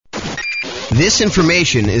This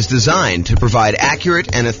information is designed to provide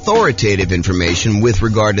accurate and authoritative information with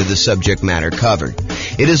regard to the subject matter covered.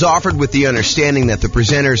 It is offered with the understanding that the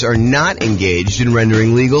presenters are not engaged in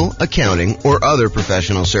rendering legal, accounting, or other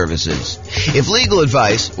professional services. If legal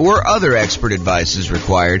advice or other expert advice is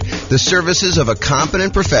required, the services of a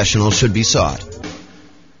competent professional should be sought.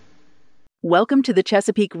 Welcome to the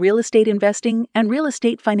Chesapeake Real Estate Investing and Real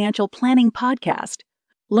Estate Financial Planning Podcast.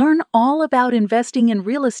 Learn all about investing in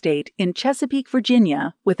real estate in Chesapeake,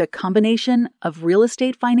 Virginia, with a combination of real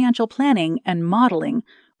estate financial planning and modeling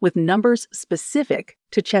with numbers specific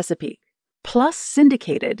to Chesapeake, plus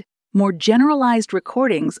syndicated, more generalized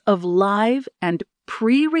recordings of live and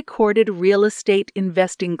pre-recorded real estate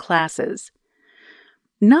investing classes.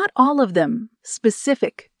 Not all of them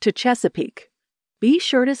specific to Chesapeake. Be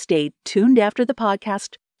sure to stay tuned after the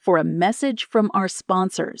podcast for a message from our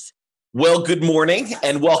sponsors. Well, good morning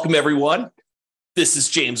and welcome, everyone. This is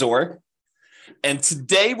James Orr, and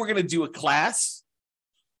today we're going to do a class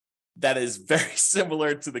that is very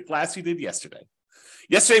similar to the class we did yesterday.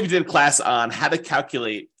 Yesterday, we did a class on how to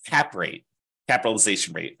calculate cap rate,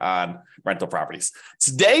 capitalization rate on rental properties.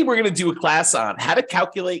 Today, we're going to do a class on how to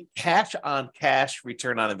calculate cash-on-cash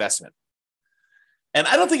return on investment. And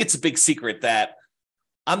I don't think it's a big secret that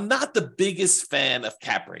I'm not the biggest fan of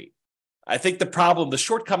cap rate. I think the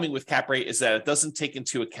shortcoming with cap rate is that it doesn't take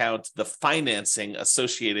into account the financing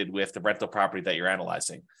associated with the rental property that you're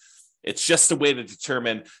analyzing. It's just a way to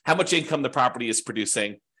determine how much income the property is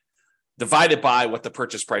producing, divided by what the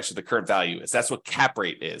purchase price or the current value is. That's what cap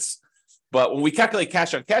rate is. But when we calculate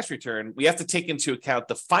cash on cash return, we have to take into account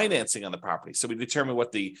the financing on the property. So we determine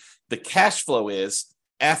what the cash flow is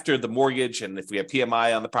after the mortgage and if we have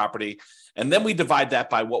PMI on the property. And then we divide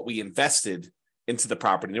that by what we invested into the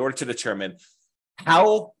property in order to determine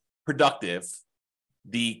how productive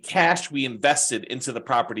the cash we invested into the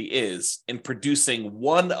property is in producing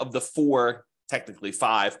one of the four, technically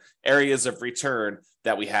five, areas of return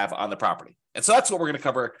that we have on the property. And so that's what we're going to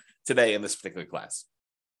cover today in this particular class,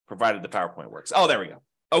 provided the PowerPoint works. Oh, there we go.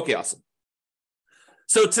 Okay, awesome.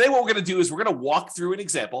 So today what we're going to do is we're going to walk through an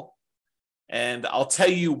example, and I'll tell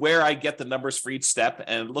you where I get the numbers for each step.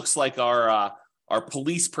 And it looks like our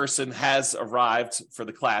police person has arrived for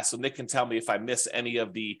the class. So Nick can tell me if I miss any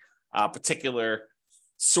of the particular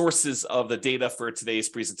sources of the data for today's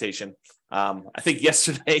presentation. I think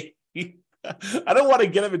yesterday, I don't want to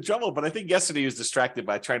get him in trouble, but I think yesterday he was distracted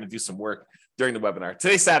by trying to do some work during the webinar.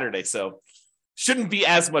 Today's Saturday, so shouldn't be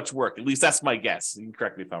as much work. At least that's my guess. You can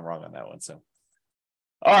correct me if I'm wrong on that one. So,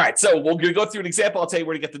 all right, so we're going to go through an example. I'll tell you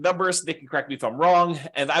where to get the numbers. Nick can correct me if I'm wrong.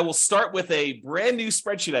 And I will start with a brand new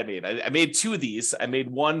spreadsheet I made. I made two of these. I made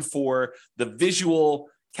one for the visual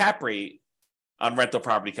cap rate on rental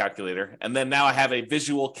property calculator. And then now I have a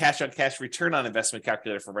visual cash-on-cash return on investment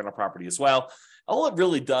calculator for rental property as well. All it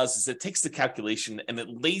really does is it takes the calculation and it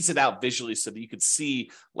lays it out visually so that you could see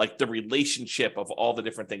like the relationship of all the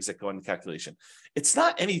different things that go in the calculation. It's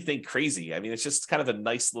not anything crazy. I mean, it's just kind of a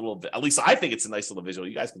nice little, at least I think it's a nice little visual.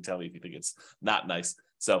 You guys can tell me if you think it's not nice.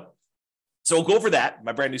 So we'll go over that,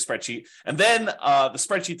 my brand new spreadsheet. And then the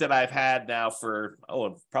spreadsheet that I've had now for,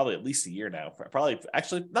 probably at least a year now.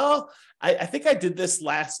 I think I did this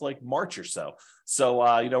last like March or so. So,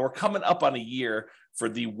 we're coming up on a year for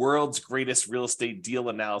the world's greatest real estate deal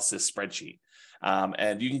analysis spreadsheet.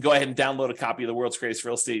 And you can go ahead and download a copy of the world's greatest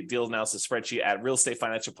real estate deal analysis spreadsheet at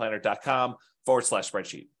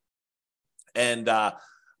realestatefinancialplanner.com/spreadsheet. And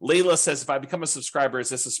Layla says, if I become a subscriber, is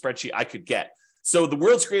this a spreadsheet I could get? So the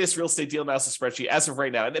world's greatest real estate deal analysis spreadsheet, as of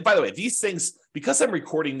right now, and by the way, these things, because I'm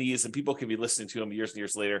recording these and people can be listening to them years and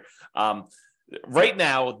years later, right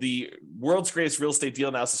now, the world's greatest real estate deal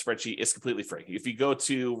analysis spreadsheet is completely free. If you go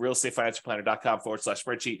to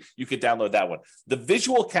realestatefinancialplanner.com/spreadsheet, you can download that one. The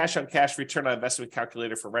visual cash-on-cash return on investment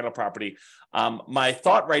calculator for rental property, my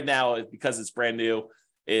thought right now, because it's brand new,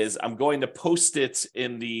 is I'm going to post it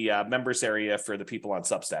in the members area for the people on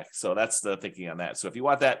Substack. So that's the thinking on that. So if you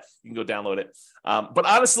want that, you can go download it. But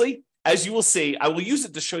honestly, as you will see, I will use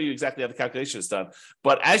it to show you exactly how the calculation is done.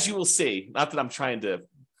 But as you will see, not that I'm trying to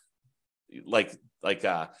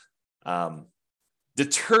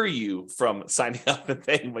deter you from signing up and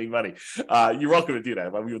paying me money. You're welcome to do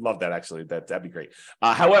that. We would love that, actually. That'd be great.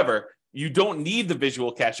 However, you don't need the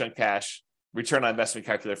visual cash-on-cash return on investment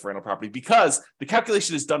calculator for rental property because the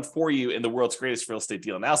calculation is done for you in the world's greatest real estate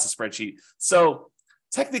deal analysis spreadsheet. So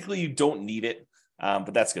technically you don't need it,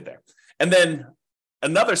 but that's good there. And then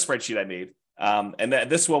another spreadsheet I made, and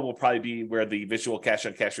this one will probably be where the visual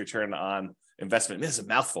cash-on-cash return on investment. This is a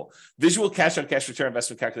mouthful. Visual cash on cash return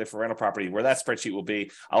investment calculator for rental property, where that spreadsheet will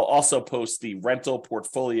be. I'll also post the rental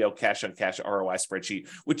portfolio cash on cash ROI spreadsheet,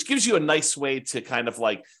 which gives you a nice way to kind of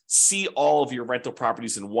like see all of your rental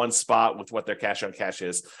properties in one spot with what their cash on cash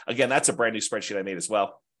is. Again, that's a brand new spreadsheet I made as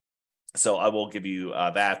well. So I will give you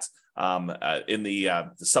that in the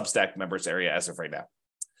Substack members area as of right now.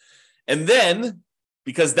 And then,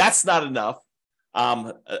 because that's not enough,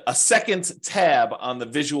 a second tab on the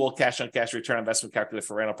visual cash on cash return on investment calculator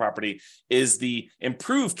for rental property is the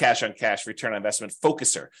improved cash on cash return on investment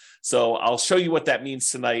focuser. So I'll show you what that means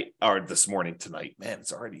tonight, or this morning tonight. Man,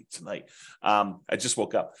 it's already tonight. I just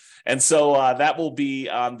woke up. And so that will be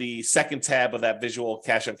on the second tab of that visual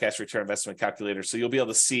cash on cash return investment calculator. So you'll be able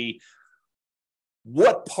to see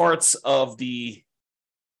what parts of the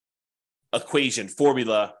equation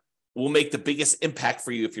formula will make the biggest impact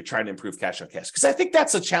for you if you're trying to improve cash on cash. Because I think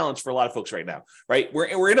that's a challenge for a lot of folks right now, right?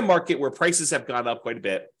 We're in a market where prices have gone up quite a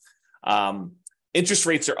bit. Interest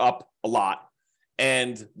rates are up a lot,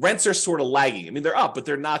 and rents are sort of lagging. I mean, they're up, but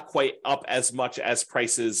they're not quite up as much as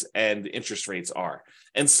prices and interest rates are.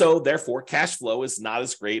 And so therefore, cash flow is not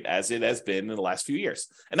as great as it has been in the last few years.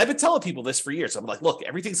 And I've been telling people this for years. I'm like, look,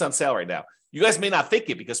 everything's on sale right now. You guys may not think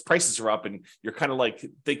it because prices are up and you're kind of like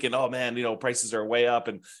thinking, oh man, prices are way up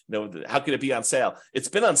and how could it be on sale? It's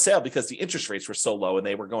been on sale because the interest rates were so low and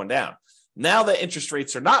they were going down. Now that interest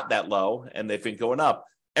rates are not that low and they've been going up,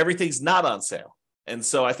 everything's not on sale. And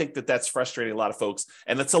so I think that that's frustrating a lot of folks.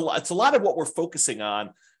 And it's a lot of what we're focusing on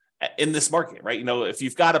in this market, right? If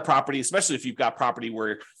you've got a property, especially if you've got property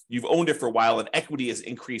where you've owned it for a while and equity has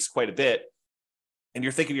increased quite a bit, and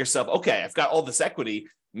you're thinking to yourself, okay, I've got all this equity,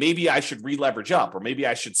 maybe I should re-leverage up, or maybe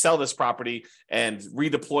I should sell this property and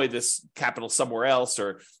redeploy this capital somewhere else,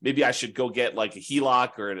 or maybe I should go get like a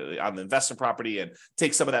HELOC or on the investment property and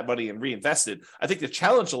take some of that money and reinvest it. I think the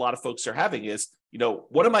challenge a lot of folks are having is,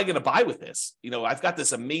 what am I going to buy with this? I've got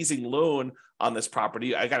this amazing loan on this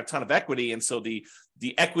property. I got a ton of equity. And so the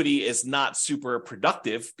equity is not super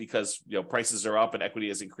productive because, prices are up and equity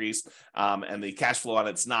has increased. And the cash flow on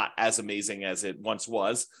it's not as amazing as it once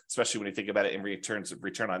was, especially when you think about it in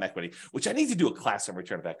return on equity, which I need to do a class on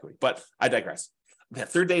return of equity, but I digress.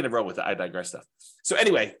 Third day in a row with the I digress stuff. So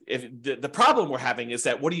anyway, if the problem we're having is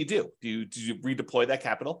that what do you do? Do you redeploy that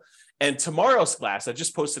capital? And tomorrow's class, I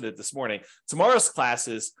just posted it this morning. Tomorrow's class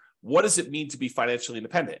is what does it mean to be financially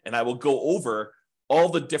independent? And I will go over all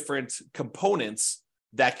the different components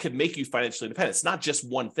that could make you financially independent. It's not just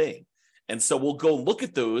one thing. And so we'll go look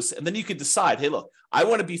at those and then you can decide, hey, look, I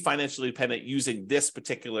want to be financially independent using this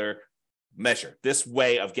particular measure, this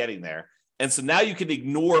way of getting there. And so now you can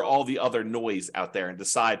ignore all the other noise out there and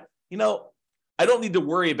decide, I don't need to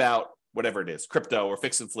worry about whatever it is, crypto or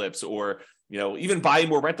fix and flips, or, even buying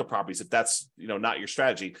more rental properties if that's, not your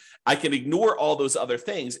strategy. I can ignore all those other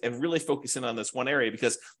things and really focus in on this one area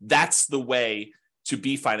because that's the way to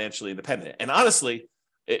be financially independent. And honestly,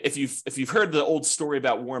 if you've heard the old story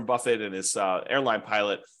about Warren Buffett and his airline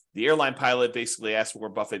pilot, the airline pilot basically asked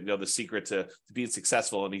Warren Buffett, the secret to being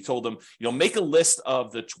successful. And he told him, make a list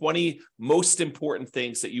of the 20 most important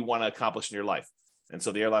things that you want to accomplish in your life. And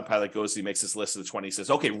so the airline pilot goes, he makes this list of the 20, he says,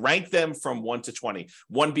 okay, rank them from 1 to 20,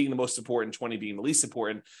 1 being the most important, 20 being the least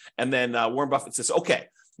important. And then Warren Buffett says, okay,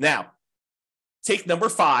 now take number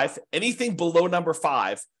 5, anything below number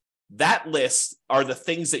 5, that list are the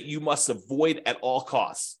things that you must avoid at all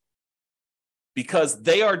costs because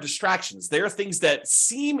they are distractions. They are things that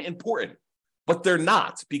seem important, but they're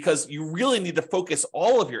not, because you really need to focus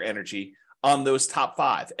all of your energy on those top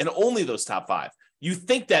 5 and only those top 5. You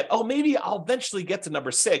think that, oh, maybe I'll eventually get to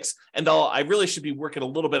number 6 and I really should be working a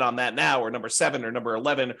little bit on that now, or number 7 or number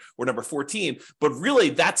 11 or number 14. But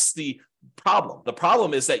really, that's the problem. The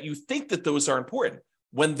problem is that you think that those are important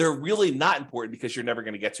when they're really not important because you're never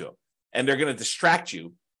going to get to them. And they're going to distract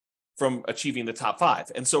you from achieving the top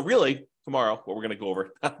 5. And so really, tomorrow, what we're going to go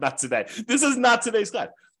over, not today, this is not today's class,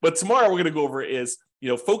 but tomorrow we're going to go over is,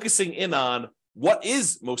 focusing in on what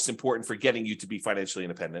is most important for getting you to be financially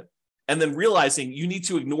independent. And then realizing you need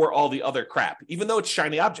to ignore all the other crap, even though it's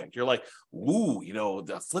shiny object. You're like, ooh,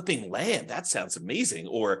 the flipping land, that sounds amazing.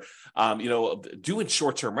 Or, doing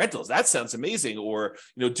short-term rentals, that sounds amazing. Or,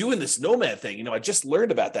 doing this nomad thing, I just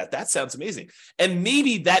learned about that. That sounds amazing. And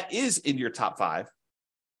maybe that is in your top 5.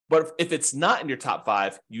 But if it's not in your top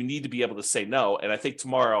 5, you need to be able to say no. And I think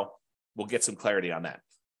tomorrow we'll get some clarity on that.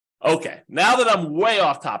 Okay, now that I'm way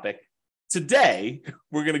off topic, today,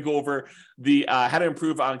 we're going to go over the how to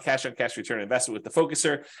improve on cash return investment with the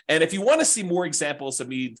focuser. And if you want to see more examples of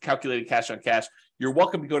me calculating cash on cash, you're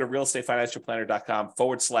welcome to go to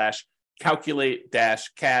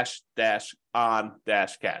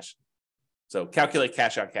realestatefinancialplanner.com/calculate-cash-on-cash. So calculate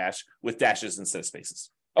cash on cash with dashes instead of spaces.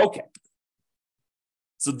 Okay.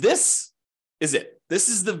 So this is it. This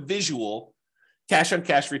is the visual cash on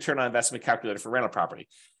cash return on investment calculator for rental property.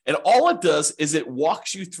 And all it does is it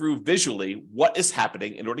walks you through visually what is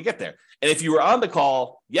happening in order to get there. And if you were on the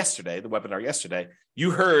call yesterday, the webinar yesterday,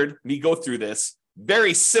 you heard me go through this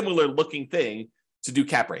very similar looking thing to do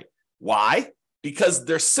cap rate. Why? Because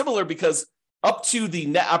they're similar because up to the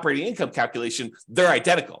net operating income calculation, they're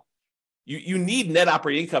identical. You need net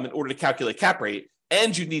operating income in order to calculate cap rate,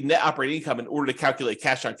 and you need net operating income in order to calculate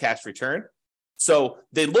cash on cash return. So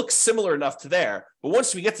they look similar enough to there, but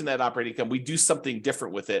once we get to net operating income, we do something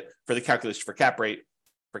different with it for the calculation for cap rate.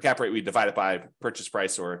 For cap rate, we divide it by purchase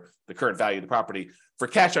price or the current value of the property. For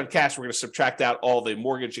cash on cash, we're going to subtract out all the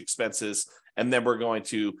mortgage expenses, and then we're going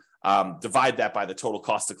to divide that by the total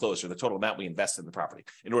cost to close, or the total amount we invest in the property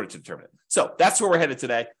in order to determine it. So that's where we're headed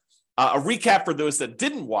today. A recap for those that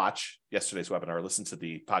didn't watch yesterday's webinar, or listen to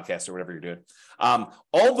the podcast or whatever you're doing.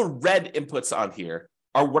 All the red inputs on here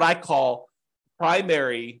are what I call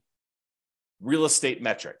primary real estate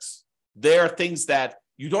metrics. They are things that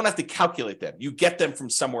you don't have to calculate them. You get them from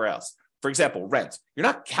somewhere else. For example, rent. You're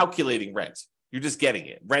not calculating rent. You're just getting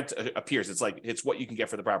it. Rent appears. It's what you can get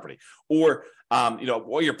for the property. Or,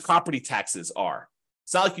 what your property taxes are.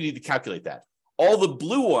 It's not like you need to calculate that. All the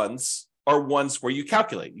blue ones are ones where you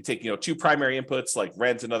calculate. You take, two primary inputs like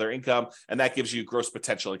rent and other income, and that gives you gross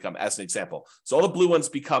potential income as an example. So all the blue ones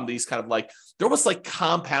become these kind of they're almost like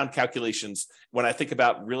compound calculations when I think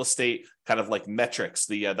about real estate kind of like metrics,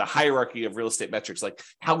 the hierarchy of real estate metrics, like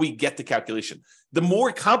how we get the calculation. The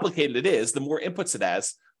more complicated it is, the more inputs it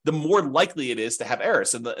has, the more likely it is to have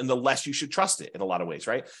errors, and the less you should trust it in a lot of ways,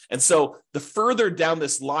 right? And so the further down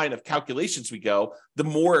this line of calculations we go, the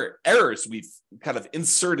more errors we've kind of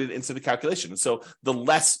inserted into the calculation. And so the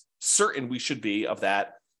less certain we should be of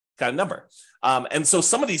that kind of number. And so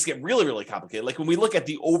some of these get really, really complicated. Like when we look at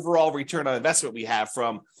the overall return on investment we have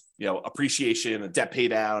from appreciation and debt pay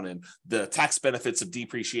down and the tax benefits of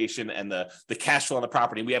depreciation and the cash flow on the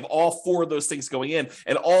property. We have all four of those things going in,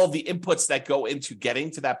 and all the inputs that go into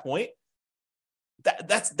getting to that point.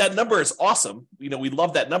 That number is awesome. We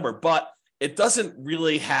love that number, but it doesn't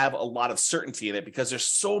really have a lot of certainty in it because there's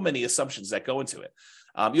so many assumptions that go into it.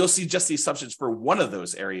 You'll see just the assumptions for one of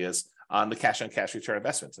those areas on the cash on cash return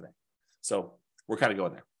investment today. So we're kind of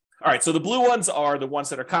going there. All right. So the blue ones are the ones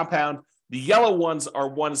that are compound. The yellow ones are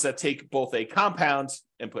ones that take both a compound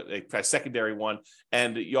and put a secondary one,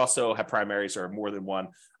 and you also have primaries or more than one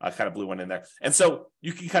kind of blue one in there. And so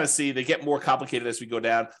you can kind of see they get more complicated as we go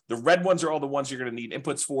down. The red ones are all the ones you're going to need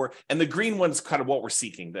inputs for, and the green one's kind of what we're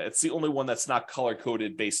seeking. It's the only one that's not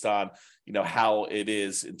color-coded based on how it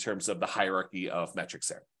is in terms of the hierarchy of metrics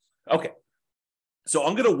there. Okay, so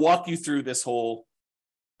I'm going to walk you through this whole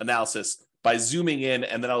analysis by zooming in,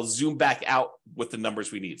 and then I'll zoom back out with the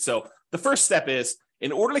numbers we need. So the first step is,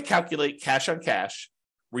 in order to calculate cash on cash,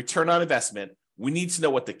 return on investment, we need to know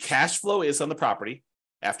what the cash flow is on the property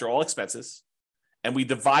after all expenses, and we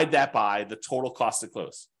divide that by the total cost to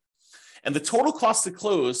close. And the total cost to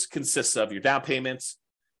close consists of your down payments,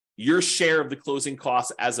 your share of the closing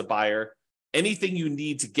costs as a buyer, anything you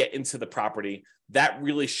need to get into the property, that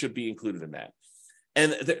really should be included in that.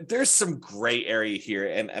 And there's some gray area here,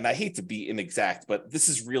 and I hate to be inexact, but this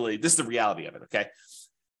is the reality of it, okay?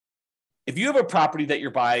 If you have a property that you're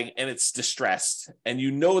buying and it's distressed, and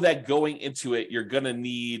you know that going into it, you're going to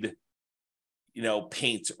need,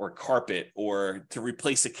 paint or carpet or to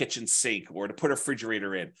replace a kitchen sink or to put a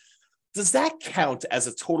refrigerator in, does that count as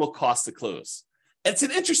a total cost to close? And it's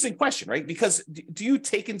an interesting question, right? Because do you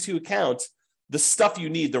take into account the stuff you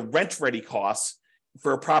need, the rent-ready costs,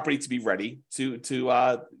 for a property to be ready to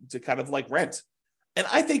kind of like rent? And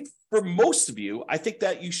I think for most of you, I think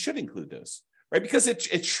that you should include those, right? Because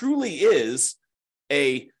it truly is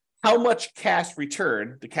how much cash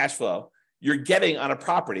return, the cash flow you're getting on a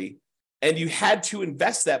property, and you had to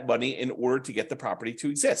invest that money in order to get the property to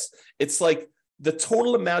exist. It's like the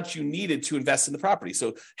total amount you needed to invest in the property.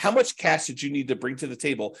 So how much cash did you need to bring to the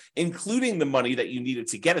table, including the money that you needed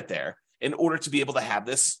to get it there in order to be able to have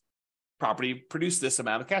this property produce this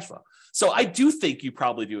amount of cash flow? So I do think you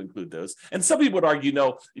probably do include those. And some people would argue,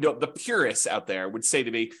 the purists out there would say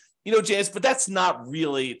to me, James, but that's not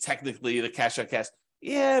really technically the cash on cash.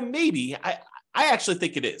 Yeah, maybe. I actually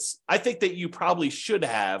think it is. I think that you probably should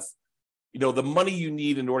have, the money you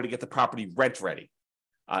need in order to get the property rent ready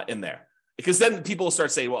in there. Because then people will start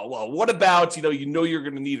saying, well, what about, you're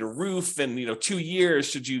going to need a roof and, 2 years,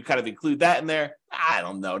 should you kind of include that in there? I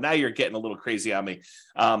don't know. Now you're getting a little crazy on me.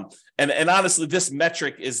 And honestly, this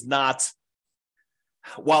metric is not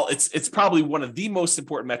while it's probably one of the most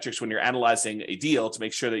important metrics when you're analyzing a deal to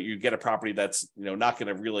make sure that you get a property that's not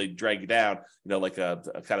going to really drag you down, like a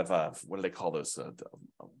kind of a, what do they call those?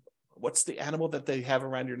 What's the animal that they have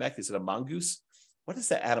around your neck? Is it a mongoose? What is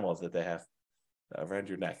the animal that they have around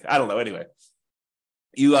your neck? I don't know. Anyway,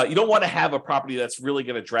 you don't want to have a property that's really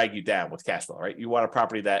going to drag you down with cash flow, right? You want a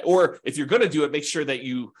property that, or if you're going to do it, make sure that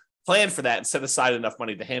you plan for that and set aside enough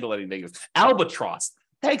money to handle any negatives. Albatross.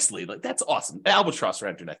 Thanks, Lee. Like, that's awesome. Albatross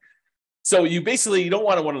around your neck. So you don't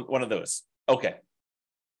want one of those. Okay.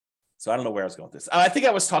 So I don't know where I was going with this. I think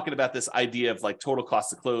I was talking about this idea of like total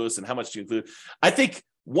cost to close and how much do you include. I think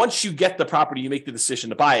once you get the property, you make the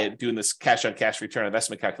decision to buy it, doing this cash on cash return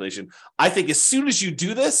investment calculation. I think as soon as you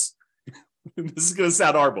do this, this is going to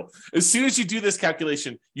sound horrible. As soon as you do this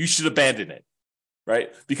calculation, you should abandon it,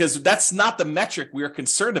 right? Because that's not the metric we are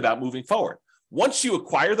concerned about moving forward. Once you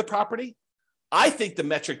acquire the property, I think the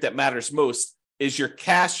metric that matters most is your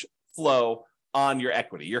cash flow on your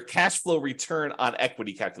equity, your cash flow return on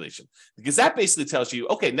equity calculation, because that basically tells you,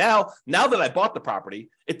 okay, now that I bought the property,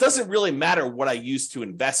 it doesn't really matter what I use to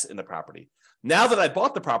invest in the property. Now that I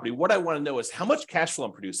bought the property, what I want to know is how much cash flow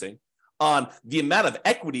I'm producing on the amount of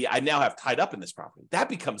equity I now have tied up in this property. That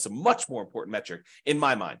becomes a much more important metric in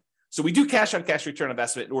my mind. So we do cash on cash return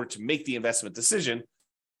investment in order to make the investment decision.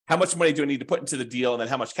 How much money do I need to put into the deal? And then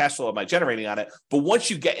how much cash flow am I generating on it? But once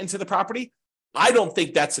you get into the property, I don't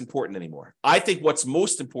think that's important anymore. I think what's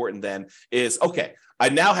most important then is, okay, I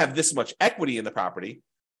now have this much equity in the property,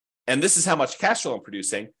 and this is how much cash flow I'm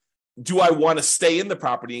producing. Do I want to stay in the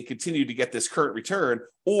property and continue to get this current return?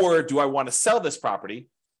 Or do I want to sell this property,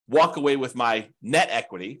 walk away with my net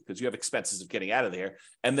equity, because you have expenses of getting out of there,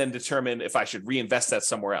 and then determine if I should reinvest that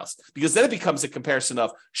somewhere else? Because then it becomes a comparison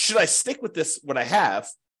of, should I stick with this, what I have,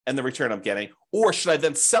 and the return I'm getting, or should I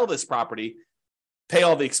then sell this property, pay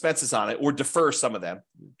all the expenses on it, or defer some of them?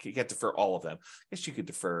 You can't defer all of them. I guess you could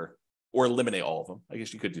defer or eliminate all of them. I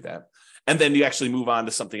guess you could do that. And then you actually move on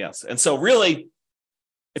to something else. And so really,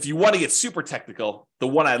 if you want to get super technical, the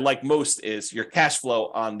one I like most is your cash flow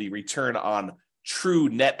on the return on true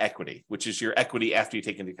net equity, which is your equity after you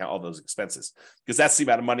take into account all those expenses, because that's the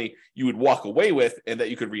amount of money you would walk away with and that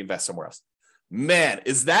you could reinvest somewhere else. Man,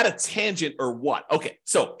 is that a tangent or what? Okay,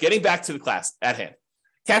 so getting back to the class at hand,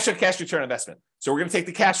 cash on cash return investment. So we're going to take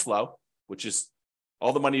the cash flow, which is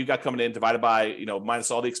all the money you got coming in, divided by, minus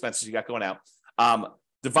all the expenses you got going out,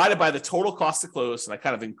 divided by the total cost to close. And I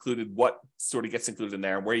kind of included what sort of gets included in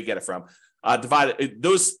there and where you get it from.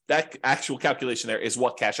 That actual calculation there is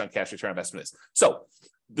what cash on cash return investment is. So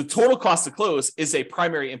the total cost to close is a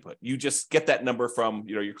primary input. You just get that number from,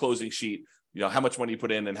 your closing sheet, how much money you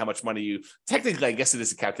put in and how much money technically, I guess it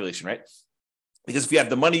is a calculation, right? Because if you have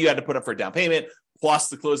the money you had to put up for a down payment, plus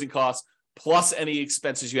the closing costs, plus any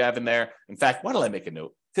expenses you have in there. In fact, why don't I make a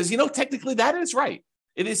note? Because, technically that is right.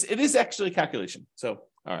 It is actually a calculation. So,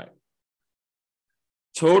 all right.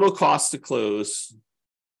 Total cost to close.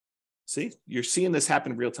 See, you're seeing this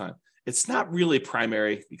happen in real time. It's not really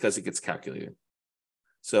primary because it gets calculated.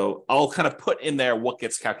 So I'll kind of put in there what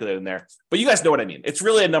gets calculated in there, but you guys know what I mean. It's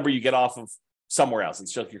really a number you get off of somewhere else.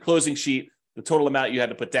 It's just your closing sheet, the total amount you had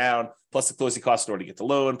to put down, plus the closing costs in order to get the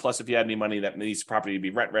loan, plus if you had any money that needs the property to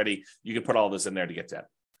be rent ready, you can put all this in there to get that.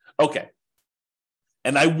 Okay.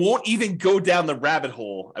 And I won't even go down the rabbit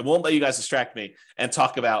hole. I won't let you guys distract me and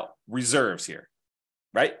talk about reserves here,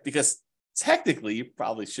 right? Because technically, you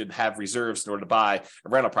probably should have reserves in order to buy a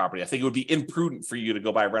rental property. I think it would be imprudent for you to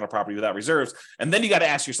go buy a rental property without reserves. And then you got to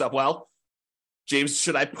ask yourself, well, James,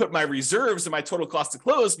 should I put my reserves in my total cost to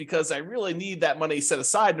close? Because I really need that money set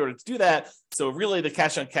aside in order to do that. So really the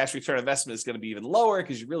cash on cash return investment is going to be even lower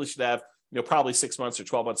because you really should have, probably 6 months or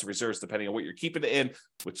 12 months of reserves, depending on what you're keeping it in,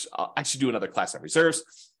 which I'll actually do another class on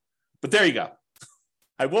reserves. But there you go.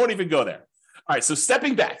 I won't even go there. All right, so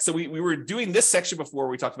stepping back. So we were doing this section before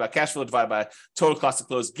where we talked about cash flow divided by total cost to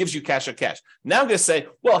close gives you cash on cash. Now I'm going to say,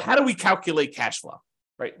 well, how do we calculate cash flow,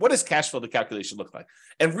 right? What does cash flow, the calculation look like?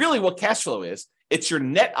 And really what cash flow is, it's your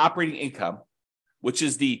net operating income, which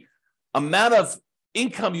is the amount of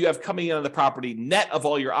income you have coming in on the property, net of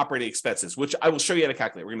all your operating expenses, which I will show you how to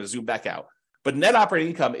calculate. We're going to zoom back out. But net operating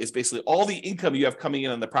income is basically all the income you have coming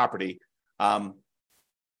in on the property after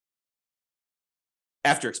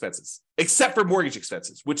expenses, except for mortgage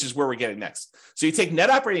expenses, which is where we're getting next. So you take net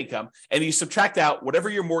operating income and you subtract out whatever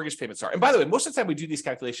your mortgage payments are. And by the way, most of the time we do these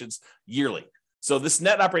calculations yearly. So this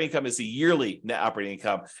net operating income is the yearly net operating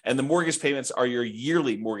income, and the mortgage payments are your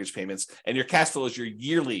yearly mortgage payments, and your cash flow is your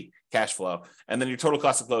yearly cash flow. And then your total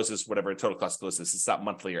cost of close is whatever total cost of close is. It's not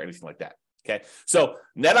monthly or anything like that. Okay. So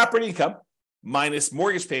net operating income minus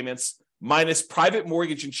mortgage payments minus private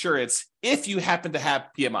mortgage insurance if you happen to have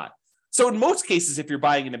PMI. So in most cases, if you're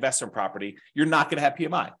buying an investment property, you're not going to have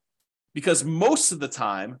PMI, because most of the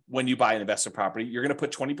time when you buy an investment property, you're going to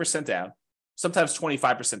put 20% down, sometimes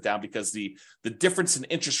 25% down, because the difference in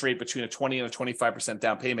interest rate between a 20 and a 25%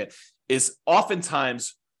 down payment is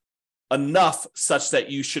oftentimes enough such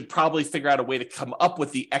that you should probably figure out a way to come up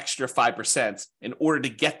with the extra 5% in order to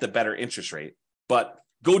get the better interest rate. But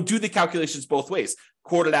go do the calculations both ways.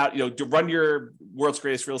 Quote it out, to run your world's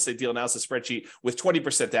greatest real estate deal analysis spreadsheet with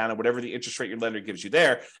 20% down and whatever the interest rate your lender gives you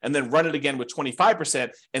there, and then run it again with 25%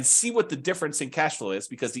 and see what the difference in cash flow is,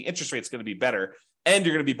 because the interest rate is going to be better and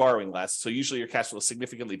you're going to be borrowing less. So usually your cash flow is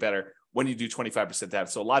significantly better when you do 25% down.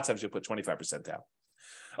 So a lot of times you'll put 25% down.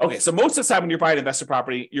 Okay, so most of the time when you're buying investor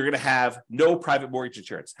property, you're going to have no private mortgage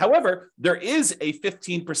insurance. However, there is a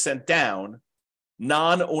 15% down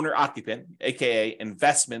non-owner occupant, aka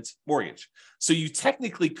investment mortgage. So you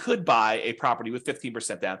technically could buy a property with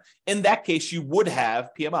 15% down. In that case, you would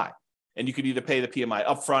have PMI. And you could either pay the PMI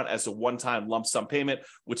upfront as a one-time lump sum payment,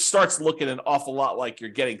 which starts looking an awful lot like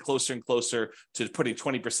you're getting closer and closer to putting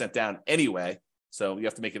 20% down anyway. So you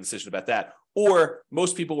have to make a decision about that. Or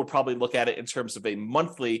most people would probably look at it in terms of a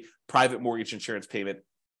monthly private mortgage insurance payment,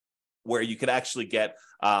 where you could actually get,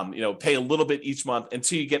 pay a little bit each month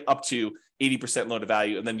until you get up to 80% loan to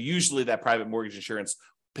value. And then usually that private mortgage insurance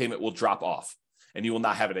payment will drop off and you will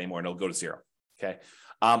not have it anymore and it'll go to zero. Okay.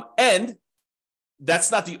 And that's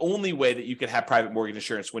not the only way that you can have private mortgage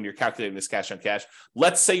insurance when you're calculating this cash on cash.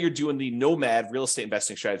 Let's say you're doing the nomad real estate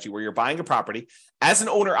investing strategy where you're buying a property as an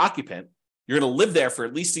owner occupant. You're going to live there for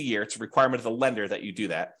at least a year. It's a requirement of the lender that you do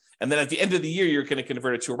that. And then at the end of the year, you're going to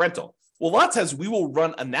convert it to a rental. Well, a lot of times we will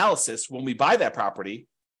run analysis when we buy that property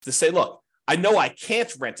to say, look, I know I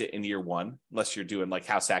can't rent it in year one, unless you're doing like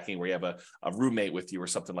house hacking where you have a roommate with you or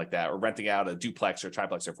something like that, or renting out a duplex or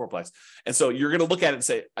triplex or fourplex. And so you're going to look at it and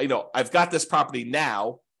say, I've got this property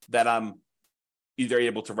now that I'm either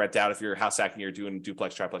able to rent out if you're house hacking, you're doing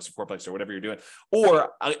duplex, triplex, or fourplex, or whatever you're doing. Or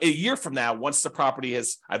a year from now, once the property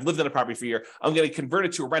I've lived in a property for a year, I'm going to convert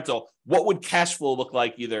it to a rental. What would cash flow look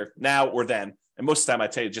like either now or then? And most of the time I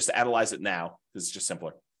tell you just to analyze it now, because it's just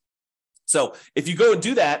simpler. So if you go and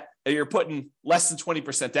do that, and you're putting less than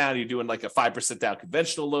 20% down, you're doing like a 5% down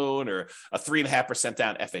conventional loan, or a 3.5%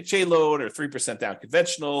 down FHA loan, or 3% down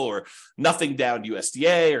conventional, or nothing down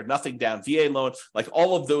USDA, or nothing down VA loan, like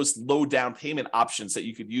all of those low down payment options that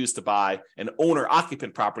you could use to buy an owner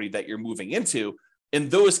occupant property that you're moving into. In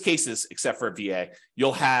those cases, except for VA,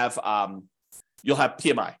 you'll have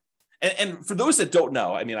PMI. And for those that don't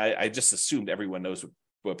know, I just assumed everyone knows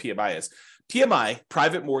what PMI is. PMI,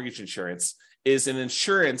 private mortgage insurance, is an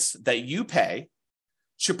insurance that you pay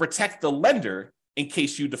to protect the lender in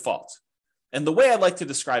case you default. And the way I like to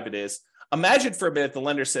describe it is, imagine for a minute the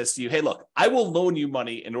lender says to you, hey, look, I will loan you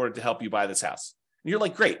money in order to help you buy this house. And you're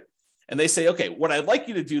like, great. And they say, okay, what I'd like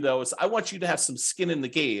you to do though is I want you to have some skin in the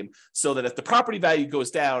game so that if the property value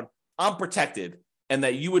goes down, I'm protected, and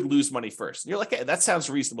that you would lose money first. And you're like, hey, that sounds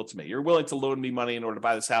reasonable to me. You're willing to loan me money in order to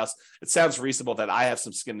buy this house. It sounds reasonable that I have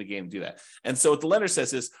some skin in the game to do that. And so what the lender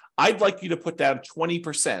says is, I'd like you to put down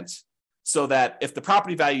 20% so that if the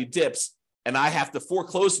property value dips and I have to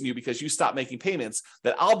foreclose on you because you stop making payments,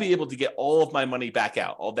 that I'll be able to get all of my money back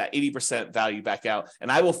out, all that 80% value back out. And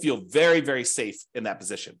I will feel very, very safe in that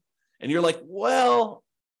position. And you're like, well,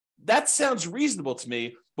 that sounds reasonable to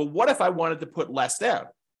me, but what if I wanted to put less down?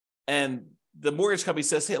 And the mortgage company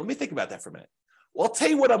says, hey, let me think about that for a minute. Well, I'll tell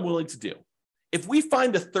you what I'm willing to do. If we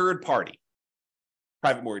find a third party,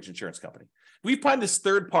 private mortgage insurance company, we find this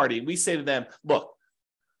third party and we say to them, look,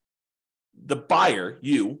 the buyer,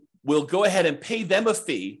 you, will go ahead and pay them a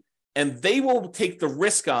fee, and they will take the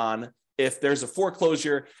risk on if there's a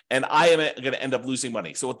foreclosure and I am going to end up losing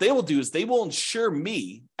money. So what they will do is they will insure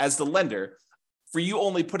me as the lender for you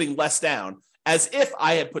only putting less down, as if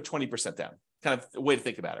I had put 20% down. Kind of a way to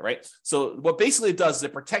think about it, right? So what basically it does is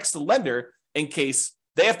it protects the lender in case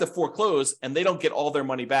they have to foreclose and they don't get all their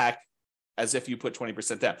money back as if you put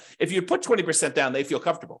 20% down. If you put 20% down, they feel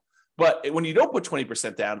comfortable. But when you don't put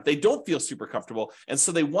 20% down, they don't feel super comfortable. And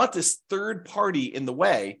so they want this third party in the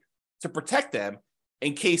way to protect them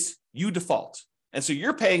in case you default. And so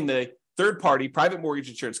you're paying the third party private mortgage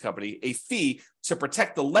insurance company a fee to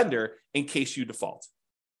protect the lender in case you default.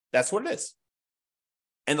 That's what it is.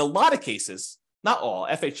 In a lot of cases, not all,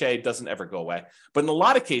 FHA doesn't ever go away, but in a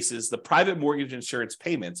lot of cases, the private mortgage insurance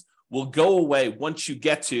payments will go away once you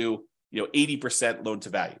get to 80% loan to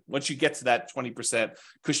value. Once you get to that 20%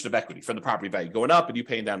 cushion of equity from the property value going up and you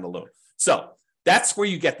paying down the loan. So That's where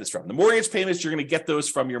you get this from. The mortgage payments, you're going to get those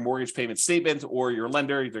from your mortgage payment statement or your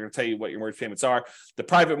lender. They're going to tell you what your mortgage payments are. The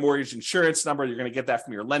private mortgage insurance number, you're going to get that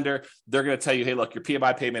from your lender. They're going to tell you, hey, look, your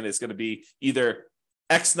PMI payment is going to be either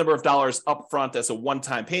X number of dollars upfront as a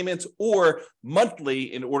one-time payment or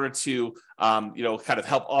monthly in order to, kind of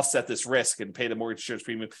help offset this risk and pay the mortgage insurance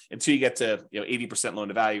premium until you get to, 80% loan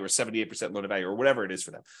to value or 78% loan to value or whatever it is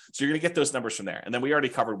for them. So you're going to get those numbers from there. And then we already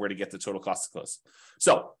covered where to get the total cost to close.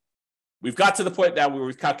 So we've got to the point now where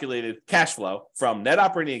we've calculated cash flow from net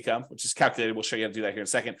operating income, which is calculated. We'll show you how to do that here in a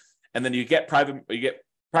second. And then you get private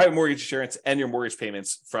mortgage insurance and your mortgage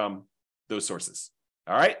payments from those sources.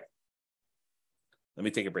 All right. Let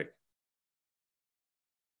me take a break.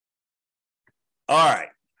 All right.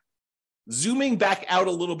 Zooming back out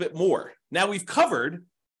a little bit more. Now we've covered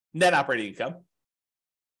net operating income.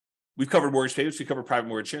 We've covered mortgage payments. We covered private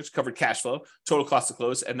mortgage insurance, covered cash flow, total cost to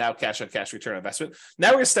close, and now cash on cash return on investment. Now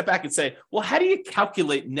we're going to step back and say, well, how do you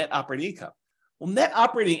calculate net operating income? Well, net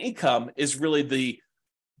operating income is really the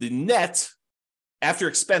net after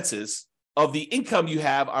expenses of the income you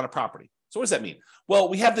have on a property. So what does that mean? Well,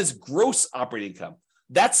 we have this gross operating income.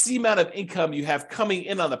 That's the amount of income you have coming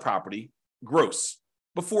in on the property, gross,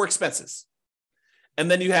 before expenses.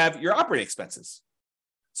 And then you have your operating expenses.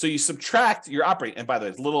 So you subtract your operating, and by the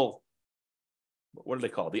way, little, what do they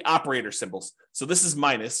call it? The operator symbols. So this is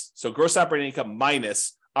minus. So gross operating income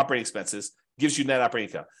minus operating expenses gives you net operating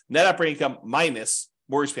income. Net operating income minus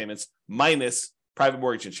mortgage payments minus private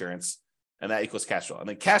mortgage insurance, and that equals cash flow. And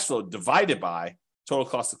then cash flow divided by total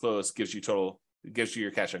cost to close gives you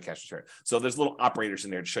your cash on cash return. So there's little operators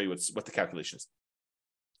in there to show you what the calculation is.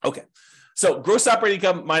 Okay. So gross operating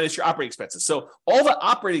income minus your operating expenses. So all the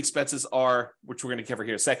operating expenses are, which we're going to cover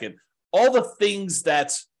here in a second, all the things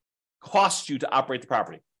that cost you to operate the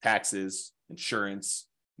property: taxes, insurance,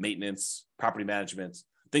 maintenance, property management,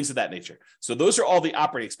 things of that nature. So those are all the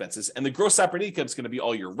operating expenses. And the gross operating income is going to be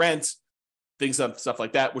all your rent, stuff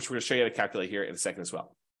like that, which we're going to show you how to calculate here in a second as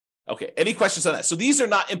well. Okay, any questions on that? So these are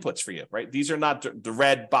not inputs for you, right? These are not the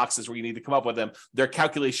red boxes where you need to come up with them. They're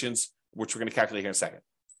calculations, which we're going to calculate here in a second.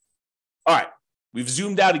 All right, we've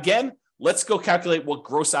zoomed out again. Let's go calculate what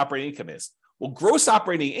gross operating income is. Well, gross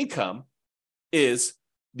operating income is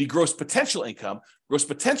the gross potential income. Gross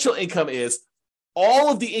potential income is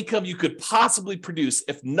all of the income you could possibly produce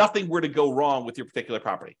if nothing were to go wrong with your particular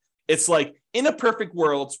property. It's like, in a perfect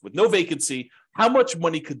world with no vacancy, how much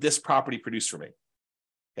money could this property produce for me?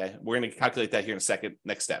 Okay, we're going to calculate that here in a second.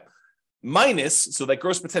 Next step. Minus, so that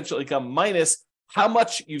gross potential income minus how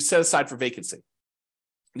much you've set aside for vacancy.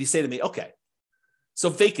 And you say to me, okay, so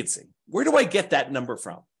vacancy, where do I get that number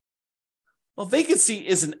from? Well, vacancy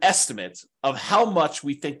is an estimate of how much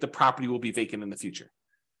we think the property will be vacant in the future.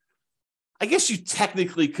 I guess you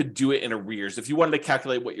technically could do it in arrears. If you wanted to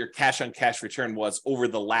calculate what your cash on cash return was over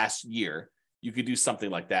the last year, you could do something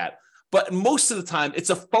like that. But most of the time, it's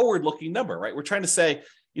a forward-looking number, right? We're trying to say,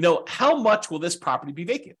 how much will this property be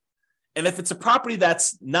vacant? And if it's a property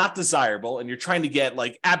that's not desirable and you're trying to get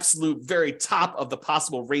like absolute very top of the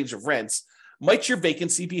possible range of rents, might your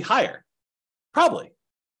vacancy be higher? Probably,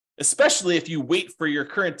 especially if you wait for your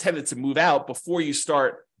current tenant to move out before you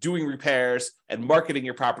start doing repairs and marketing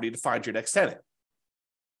your property to find your next tenant.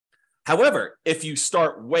 However, if you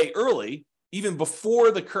start way early, even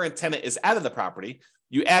before the current tenant is out of the property,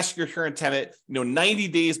 you ask your current tenant, 90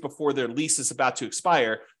 days before their lease is about to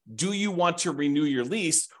expire, do you want to renew your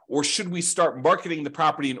lease, or should we start marketing the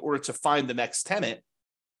property in order to find the next tenant?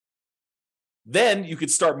 Then you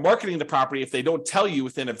could start marketing the property if they don't tell you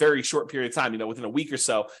within a very short period of time, within a week or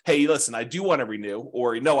so, hey, listen, I do want to renew,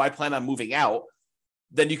 or no, I plan on moving out.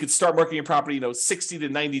 Then you could start marketing your property, 60 to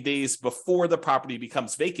 90 days before the property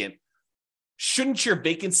becomes vacant. Shouldn't your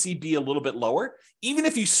vacancy be a little bit lower? Even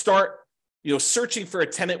if you start searching for a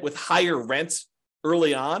tenant with higher rent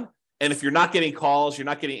early on, and if you're not getting calls, you're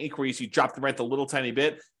not getting inquiries, you drop the rent a little tiny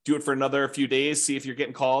bit, do it for another few days, see if you're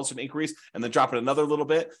getting calls and inquiries, and then drop it another little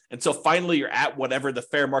bit. Until finally you're at whatever the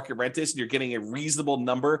fair market rent is, and you're getting a reasonable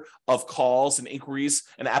number of calls and inquiries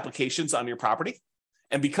and applications on your property.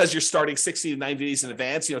 And because you're starting 60 to 90 days in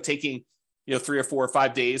advance, taking 3 or 4 or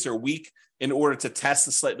 5 days or a week in order to test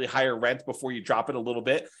the slightly higher rent before you drop it a little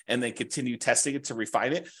bit and then continue testing it to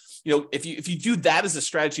refine it. If you do that as a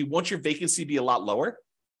strategy, won't your vacancy be a lot lower?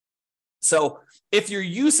 So if you're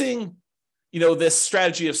using this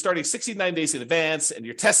strategy of starting 69 days in advance, and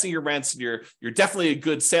you're testing your rents, and you're definitely a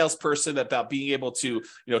good salesperson about being able to,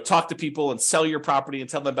 talk to people and sell your property and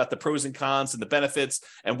tell them about the pros and cons and the benefits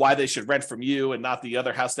and why they should rent from you and not the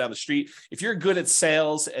other house down the street. If you're good at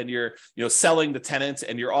sales and you're, selling the tenant,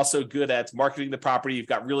 and you're also good at marketing the property, you've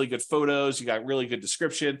got really good photos, you got really good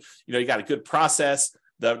description, you got a good process.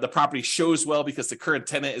 The property shows well because the current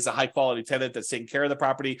tenant is a high quality tenant that's taking care of the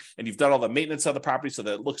property, and you've done all the maintenance of the property so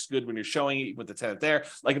that it looks good when you're showing it with the tenant there.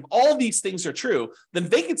 Like, if all these things are true, then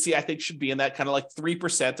vacancy, I think, should be in that kind of like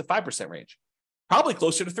 3% to 5% range, probably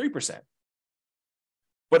closer to 3%.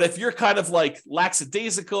 But if you're kind of like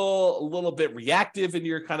lackadaisical, a little bit reactive in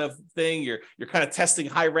your kind of thing, you're kind of testing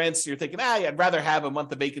high rents, you're thinking, I'd rather have a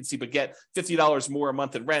month of vacancy, but get $50 more a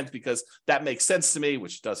month in rent because that makes sense to me,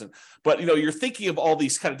 which it doesn't. But, you're thinking of all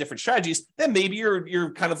these kind of different strategies, then maybe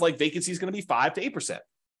you're kind of like vacancy is going to be 5 to 8%.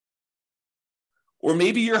 Or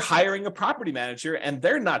maybe you're hiring a property manager and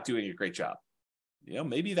they're not doing a great job.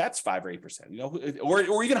 Maybe that's 5 or 8%,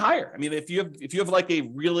 or even higher. I mean, if you have like a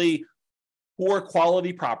really poor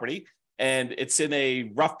quality property and it's in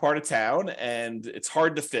a rough part of town and it's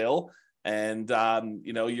hard to fill, and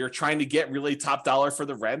you're trying to get really top dollar for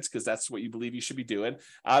the rent because that's what you believe you should be doing,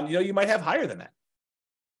 you might have higher than that.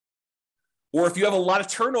 Or if you have a lot of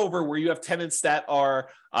turnover where you have tenants that are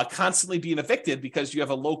constantly being evicted because you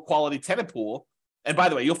have a low quality tenant pool, and by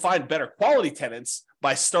the way, you'll find better quality tenants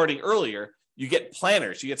by starting earlier. You get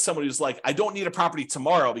planners. You get someone who's like, I don't need a property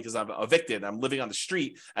tomorrow because I'm evicted. I'm living on the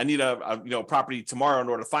street. I need a property tomorrow in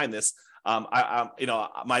order to find this.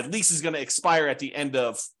 My lease is going to expire at the end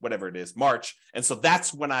of whatever it is, March, and so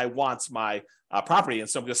that's when I want my property. And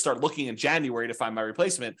so I'm going to start looking in January to find my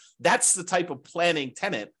replacement. That's the type of planning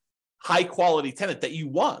tenant, high quality tenant that you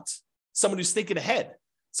want. Someone who's thinking ahead.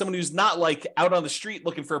 Someone who's not like out on the street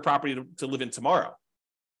looking for a property to live in tomorrow.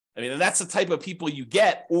 I mean, and that's the type of people you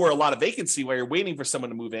get, or a lot of vacancy where you're waiting for someone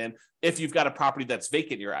to move in if you've got a property that's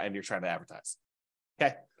vacant and you're trying to advertise.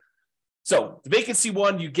 Okay. So the vacancy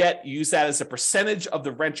one you use that as a percentage of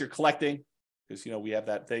the rent you're collecting, because, we have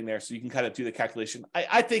that thing there. So you can kind of do the calculation.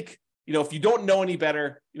 I think, if you don't know any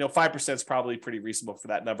better, 5% is probably pretty reasonable for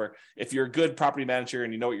that number. If you're a good property manager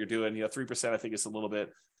and you know what you're doing, 3% I think is a little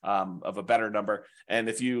bit of a better number. And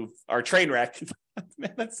if you are a train wreck,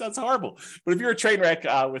 man, that sounds horrible. But if you're a train wreck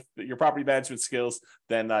with your property management skills,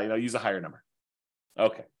 then use a higher number.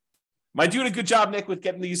 Okay. Am I doing a good job, Nick, with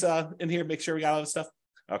getting these in here? Make sure we got all this stuff.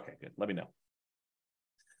 Okay, good. Let me know.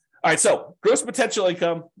 All right, so gross potential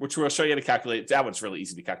income, which we'll show you how to calculate. That one's really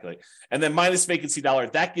easy to calculate. And then minus vacancy dollar,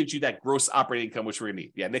 that gives you that gross operating income, which we're going to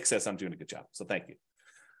need. Yeah, Nick says I'm doing a good job, so thank you.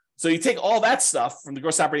 So you take all that stuff from the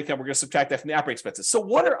gross operating income, we're going to subtract that from the operating expenses. So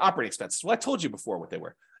what are operating expenses? Well, I told you before what they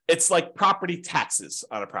were. It's like property taxes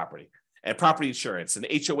on a property, and property insurance and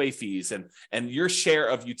HOA fees and your share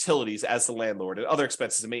of utilities as the landlord and other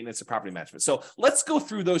expenses and maintenance and property management. So let's go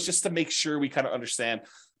through those just to make sure we kind of understand.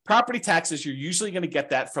 Property taxes, you're usually going to get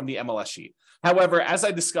that from the MLS sheet. However, as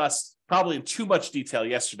I discussed probably in too much detail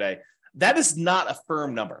yesterday, that is not a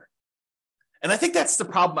firm number. And I think that's the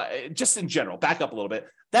problem, just in general, back up a little bit.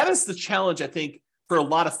 That is the challenge, I think, for a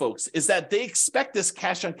lot of folks, is that they expect this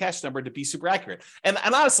cash on cash number to be super accurate. And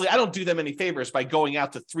honestly, I don't do them any favors by going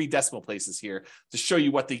out to 3 decimal places here to show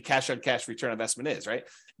you what the cash on cash return on investment is, right?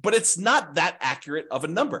 But it's not that accurate of a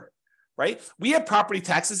number, right? We have property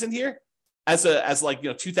taxes in here as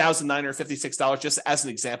 $2,956, just as an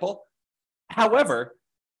example. However,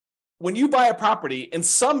 when you buy a property in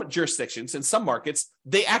some jurisdictions, in some markets,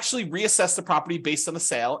 they actually reassess the property based on the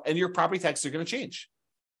sale, and your property taxes are going to change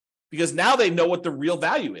because now they know what the real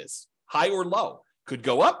value is, high or low. Could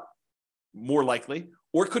go up, more likely,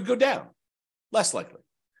 or it could go down, less likely.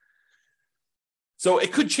 So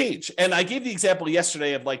it could change. And I gave the example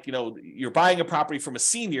yesterday of you're buying a property from a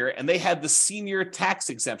senior and they had the senior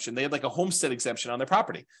tax exemption. They had like a homestead exemption on their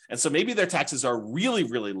property. And so maybe their taxes are really,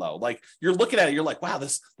 really low. Like you're looking at it, you're like, wow,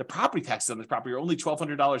 the property taxes on this property are only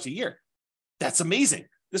 $1,200 a year. That's amazing.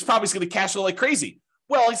 This property's going to cash flow like crazy.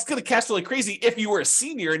 Well, it's going to cash flow like crazy if you were a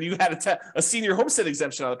senior and you had a senior homestead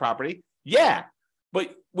exemption on the property. Yeah.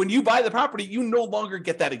 But when you buy the property, you no longer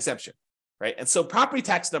get that exemption. Right. And so property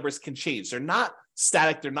tax numbers can change. They're not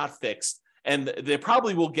static. They're not fixed. And they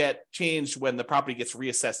probably will get changed when the property gets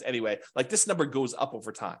reassessed anyway. Like this number goes up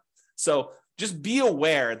over time. So just be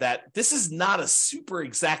aware that this is not a super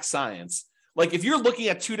exact science. Like if you're looking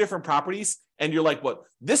at 2 different properties and you're like, what,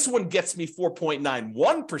 this one gets me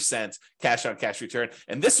 4.91% cash on cash return,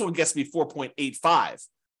 and this one gets me 4.85.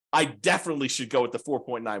 I definitely should go with the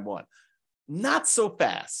 4.91. Not so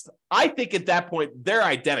fast. I think at that point, they're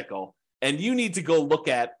identical. And you need to go look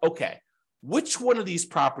at, okay, which one of these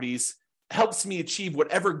properties helps me achieve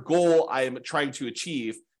whatever goal I am trying to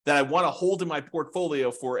achieve that I want to hold in my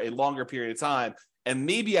portfolio for a longer period of time. And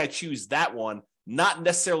maybe I choose that one, not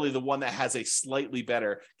necessarily the one that has a slightly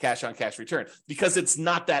better cash on cash return, because it's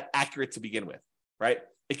not that accurate to begin with, right?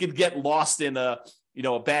 It could get lost in a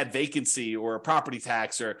bad vacancy or a property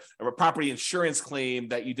tax or a property insurance claim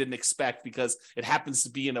that you didn't expect because it happens to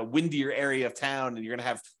be in a windier area of town and you're going to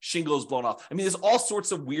have shingles blown off. I mean, there's all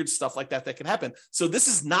sorts of weird stuff like that can happen. So this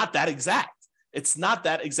is not that exact. It's not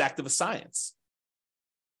that exact of a science.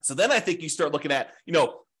 So then I think you start looking at,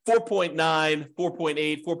 4.9,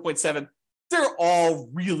 4.8, 4.7. They're all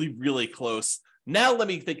really, really close. Now let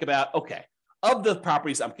me think about, okay, of the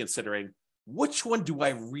properties I'm considering, which one do I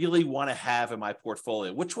really want to have in my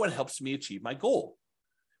portfolio? Which one helps me achieve my goal?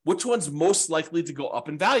 Which one's most likely to go up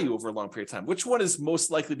in value over a long period of time? Which one is most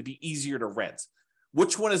likely to be easier to rent?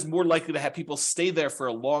 Which one is more likely to have people stay there for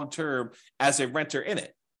a long term as a renter in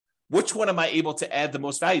it? Which one am I able to add the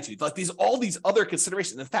most value to? Like all these other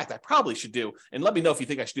considerations. In fact, I probably should do, and let me know if you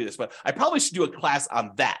think I should do this, but I probably should do a class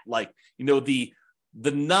on that. Like,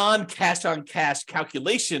 the non-cash on cash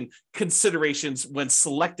calculation considerations when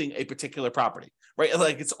selecting a particular property, right?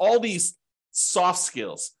 Like it's all these soft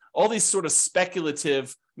skills, all these sort of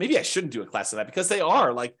speculative, maybe I shouldn't do a class on that because they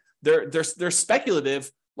are like, they're speculative.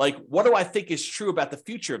 Like, what do I think is true about the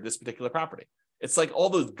future of this particular property? It's like all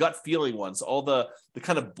those gut feeling ones, all the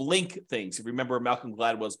kind of blink things. If you remember Malcolm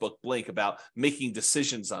Gladwell's book, Blink, about making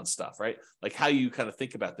decisions on stuff, right? Like how you kind of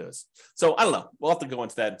think about those. So I don't know. We'll have to go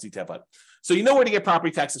into that in detail, but so you know where to get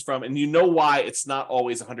property taxes from, and you know why it's not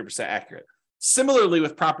always 100% accurate. Similarly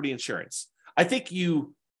with property insurance, I think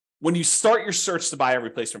when you start your search to buy a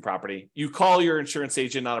replacement property, you call your insurance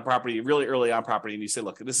agent on a property really early on property, and you say,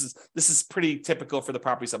 look, this is pretty typical for the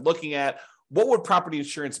properties I'm looking at. What would property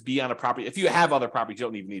insurance be on a property? If you have other properties, you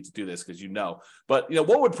don't even need to do this because but but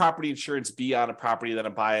what would property insurance be on a property that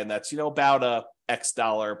I'm buying that's, about a X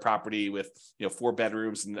dollar property with, 4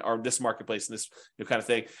 bedrooms or this marketplace and this kind of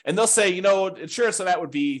thing. And they'll say, insurance on that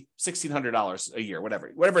would be $1,600 a year,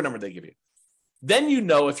 whatever number they give you. Then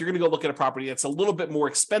if you're going to go look at a property that's a little bit more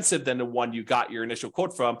expensive than the one you got your initial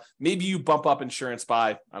quote from, maybe you bump up insurance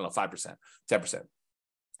by, 5%, 10%.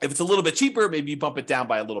 If it's a little bit cheaper, maybe you bump it down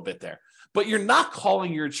by a little bit there. But you're not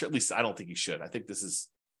calling your insurance, at least I don't think you should. I think this is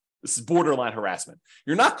borderline harassment.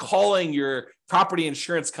 You're not calling your property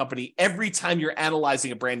insurance company every time you're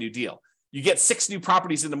analyzing a brand new deal. You get 6 new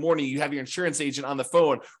properties in the morning, you have your insurance agent on the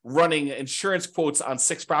phone running insurance quotes on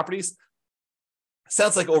 6 properties.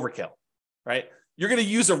 Sounds like overkill, right? You're going to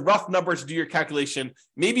use a rough number to do your calculation.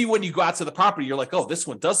 Maybe when you go out to the property, you're like, oh, this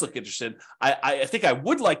one does look interesting. I think I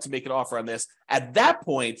would like to make an offer on this. At that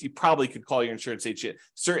point, you probably could call your insurance agent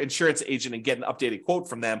and get an updated quote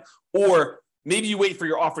from them. Or maybe you wait for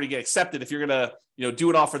your offer to get accepted. If you're going to do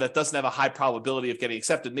an offer that doesn't have a high probability of getting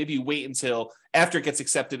accepted, maybe you wait until after it gets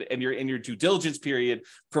accepted and you're in your due diligence period,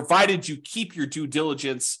 provided you keep your due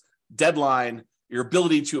diligence deadline, your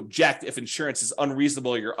ability to object if insurance is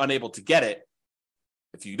unreasonable or you're unable to get it.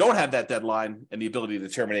 If you don't have that deadline and the ability to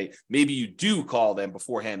terminate, maybe you do call them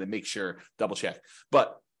beforehand and make sure, double check.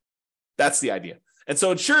 But that's the idea. And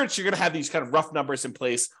so insurance, you're going to have these kind of rough numbers in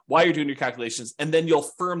place while you're doing your calculations, and then you'll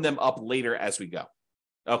firm them up later as we go.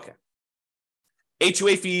 Okay.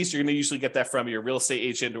 HOA fees, you're going to usually get that from your real estate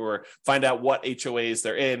agent or find out what HOAs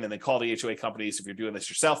they're in and then call the HOA companies if you're doing this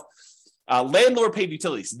yourself. Landlord paid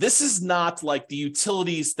utilities. This is not like the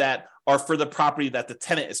utilities that are for the property that the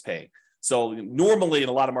tenant is paying. So normally in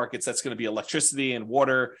a lot of markets, that's going to be electricity and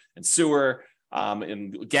water and sewer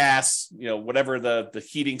and gas, whatever the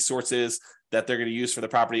heating source is that they're going to use for the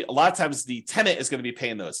property. A lot of times the tenant is going to be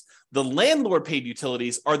paying those. The landlord paid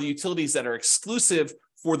utilities are the utilities that are exclusive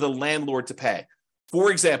for the landlord to pay.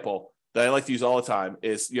 For example, that I like to use all the time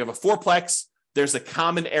is you have a fourplex. There's a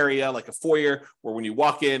common area like a foyer where when you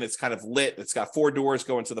walk in, it's kind of lit. It's got 4 doors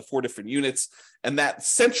going to the 4 different units. And that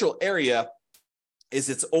central area is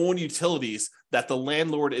its own utilities that the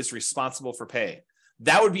landlord is responsible for paying.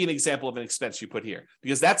 That would be an example of an expense you put here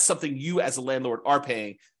because that's something you as a landlord are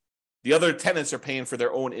paying. The other tenants are paying for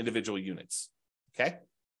their own individual units. Okay.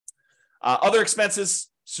 Other expenses,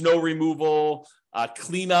 snow removal,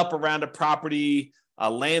 cleanup around a property,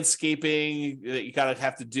 landscaping that you gotta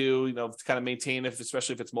have to do, to kind of maintain it,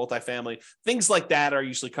 especially if it's multifamily. Things like that are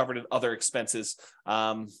usually covered in other expenses.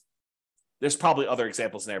 There's probably other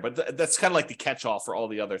examples in there, but that's kind of like the catch-all for all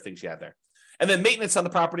the other things you have there. And then maintenance on the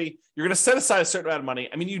property, you're going to set aside a certain amount of money.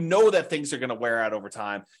 I mean, you know that things are going to wear out over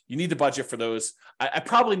time. You need to budget for those. I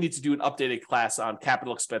probably need to do an updated class on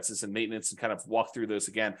capital expenses and maintenance and kind of walk through those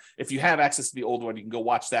again. If you have access to the old one, you can go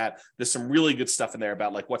watch that. There's some really good stuff in there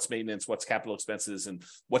about like what's maintenance, what's capital expenses, and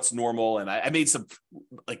what's normal. And I made some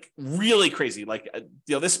like really crazy, like,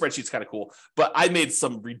 this spreadsheet's kind of cool, but I made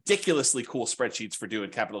some ridiculously cool spreadsheets for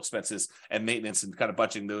doing capital expenses and maintenance and kind of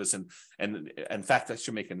budgeting those. And in fact, I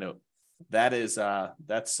should make a note. That's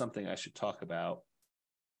something I should talk about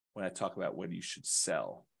when I talk about when you should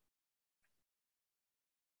sell.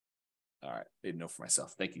 All right, made a note for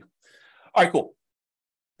myself. Thank you. All right, cool.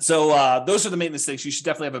 So those are the maintenance things. You should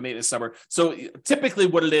definitely have a maintenance number. So typically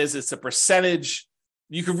what it is, it's a percentage.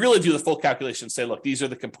 You can really do the full calculation and say, look, these are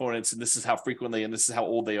the components and this is how frequently and this is how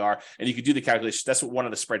old they are. And you could do the calculation. That's what one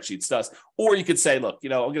of the spreadsheets does. Or you could say, look, I'm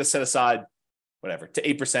going to set aside whatever, to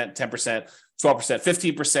 8%, 10%,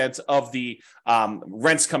 12%, 15% of the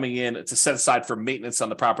rents coming in to set aside for maintenance on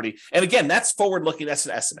the property. And again, that's forward-looking. That's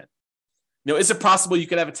an estimate. Is it possible you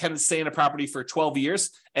could have a tenant stay in a property for 12 years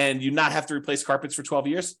and you not have to replace carpets for 12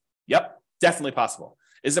 years? Yep, definitely possible.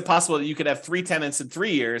 Is it possible that you could have 3 tenants in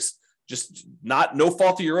 3 years, just no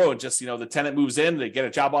fault of your own, just, the tenant moves in, they get a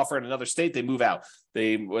job offer in another state, they move out.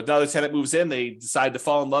 Another tenant moves in, they decide to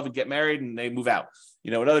fall in love and get married and they move out.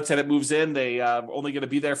 Another tenant moves in, they only going to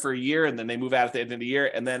be there for a year and then they move out at the end of the year.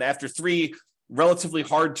 And then after 3 relatively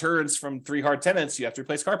hard turns from 3 hard tenants, you have to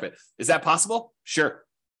replace carpet. Is that possible? Sure.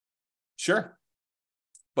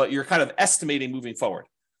 But you're kind of estimating moving forward.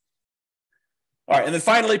 All right. And then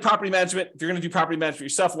finally, property management. If you're going to do property management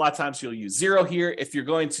yourself, a lot of times you'll use zero here. If you're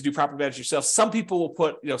going to do property management yourself, some people will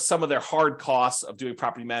put, some of their hard costs of doing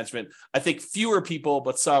property management. I think fewer people,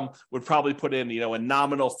 but some would probably put in, a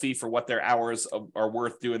nominal fee for what their hours are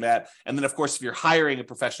worth doing that. And then of course, if you're hiring a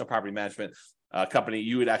professional property management company,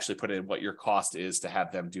 you would actually put in what your cost is to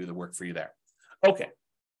have them do the work for you there. Okay.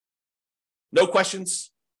 No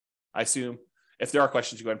questions, I assume. If there are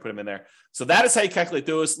questions, you go ahead and put them in there. So that is how you calculate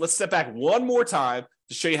those. Let's step back one more time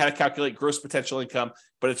to show you how to calculate gross potential income,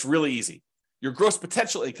 but it's really easy. Your gross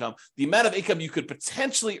potential income, the amount of income you could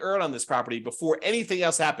potentially earn on this property before anything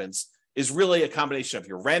else happens, is really a combination of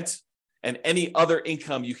your rent and any other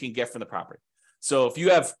income you can get from the property. So if you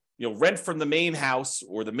have, rent from the main house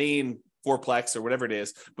or the main fourplex or whatever it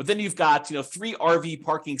is, but then you've got, 3 RV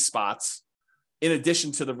parking spots in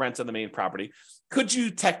addition to the rent on the main property. Could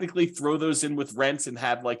you technically throw those in with rent and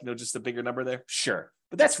have just a bigger number there? Sure.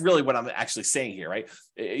 But that's really what I'm actually saying here, right?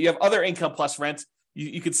 You have other income plus rent.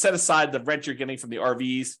 You could set aside the rent you're getting from the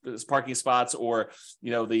RVs, those parking spots, or,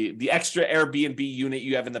 the extra Airbnb unit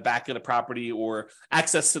you have in the back of the property, or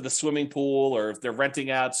access to the swimming pool, or if they're renting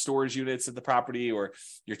out storage units at the property, or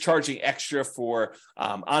you're charging extra for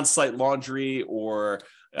on-site laundry, or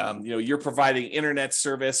you're providing internet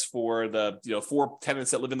service for the 4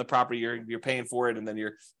 tenants that live in the property. You're paying for it, and then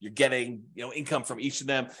you're getting income from each of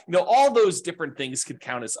them. All those different things could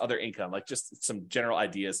count as other income, like just some general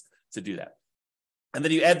ideas to do that. And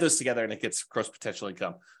then you add those together, and it gets gross potential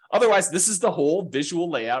income. Otherwise, this is the whole visual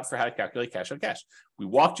layout for how to calculate cash on cash. We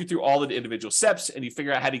walked you through all of the individual steps, and you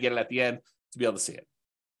figure out how to get it at the end to be able to see it.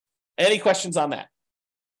 Any questions on that?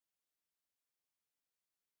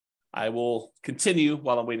 I will continue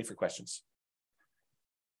while I'm waiting for questions.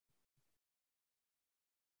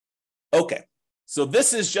 Okay, so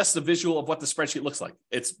this is just a visual of what the spreadsheet looks like.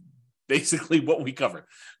 It's basically what we cover.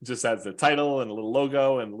 It just has the title and a little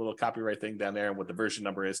logo and a little copyright thing down there and what the version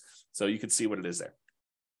number is, so you can see what it is there.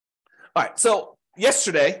 All right, so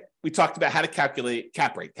yesterday we talked about how to calculate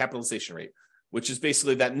cap rate, capitalization rate, which is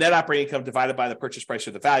basically that net operating income divided by the purchase price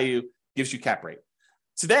or the value gives you cap rate.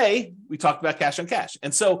 Today, we talked about cash on cash.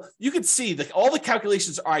 And so you can see that all the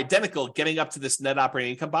calculations are identical getting up to this net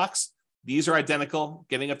operating income box. These are identical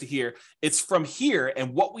getting up to here. It's from here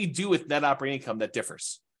and what we do with net operating income that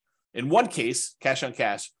differs. In one case, cash on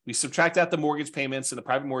cash, we subtract out the mortgage payments and the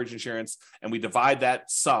private mortgage insurance, and we divide that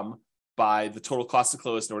sum by the total cost to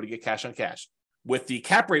close in order to get cash on cash. With the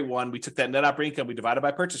cap rate one, we took that net operating income, we divided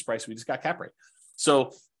by purchase price, we just got cap rate.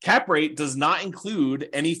 So cap rate does not include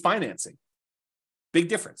any financing. Big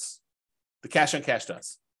difference. The cash on cash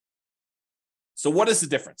does. So what is the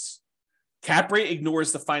difference? Cap rate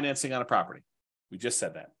ignores the financing on a property. We just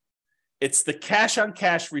said that. It's the cash on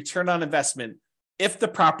cash return on investment if the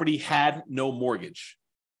property had no mortgage.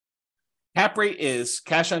 Cap rate is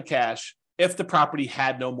cash on cash if the property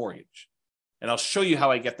had no mortgage. And I'll show you how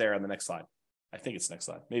I get there on the next slide. I think it's next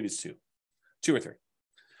slide. Maybe it's two or three.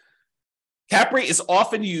 Cap rate is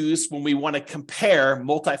often used when we want to compare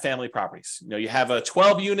multifamily properties. You have a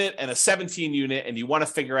 12 unit and a 17 unit, and you want to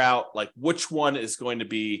figure out like which one is going to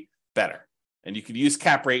be better. And you can use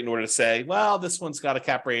cap rate in order to say, well, this one's got a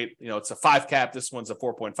cap rate, it's a 5 cap, this one's a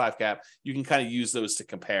 4.5 cap. You can kind of use those to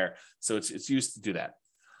compare. So it's used to do that.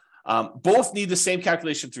 Both need the same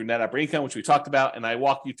calculation through net operating income, which we talked about, and I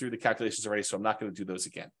walked you through the calculations already, so I'm not going to do those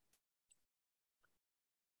again.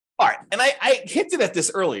 All right, and I hinted at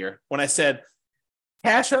this earlier when I said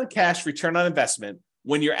cash on cash return on investment,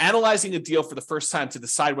 when you're analyzing a deal for the first time to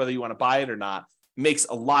decide whether you want to buy it or not, makes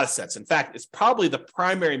a lot of sense. In fact, it's probably the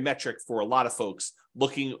primary metric for a lot of folks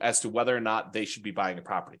looking as to whether or not they should be buying a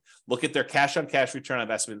property. Look at their cash on cash return on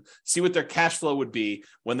investment, see what their cash flow would be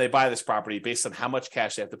when they buy this property based on how much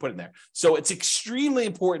cash they have to put in there. So it's extremely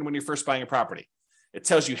important when you're first buying a property. It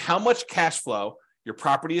tells you how much cash flow your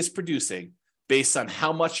property is producing based on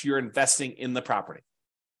how much you're investing in the property.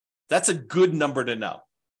 That's a good number to know.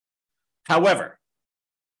 However,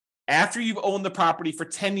 after you've owned the property for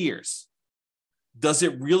 10 years, does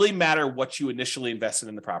it really matter what you initially invested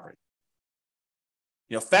in the property?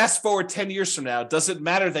 Fast forward 10 years from now, does it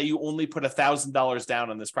matter that you only put $1,000 down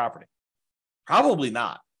on this property? Probably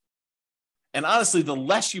not. And honestly, the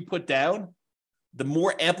less you put down, the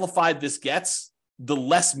more amplified this gets, the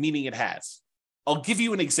less meaning it has. I'll give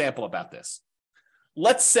you an example about this.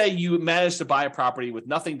 Let's say you managed to buy a property with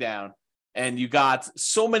nothing down, and you got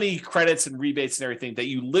so many credits and rebates and everything that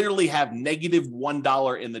you literally have negative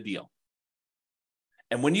 $1 in the deal.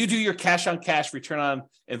 And when you do your cash on cash return on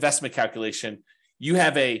investment calculation, you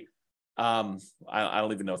have I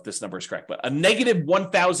don't even know if this number is correct, but a negative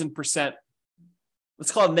 1,000%,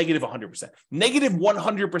 let's call it negative 100%, negative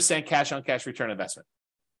 100% cash on cash return on investment.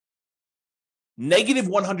 Negative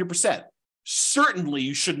 100%. Certainly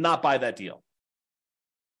you should not buy that deal.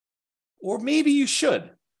 Or maybe you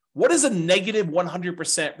should. What does a negative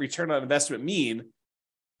 100% return on investment mean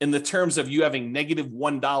in the terms of you having negative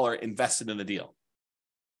 $1 invested in the deal?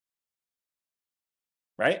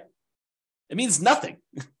 Right? It means nothing.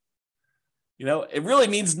 It really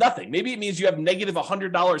means nothing. Maybe it means you have negative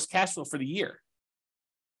 $100 cash flow for the year.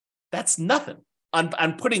 That's nothing.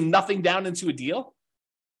 On putting nothing down into a deal,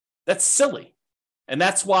 that's silly. And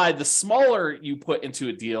that's why the smaller you put into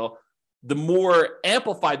a deal, the more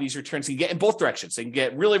amplified these returns can get in both directions. They can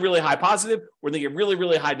get really, really high positive, or they get really,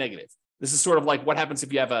 really high negative. This is sort of like what happens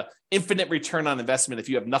if you have an infinite return on investment if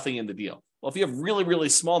you have nothing in the deal. Well, if you have really, really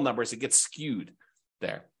small numbers, it gets skewed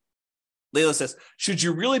there. Layla says, should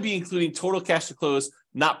you really be including total cash to close,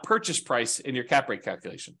 not purchase price in your cap rate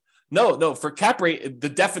calculation? No. For cap rate, the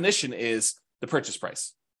definition is the purchase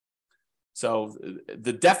price. So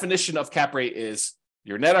the definition of cap rate is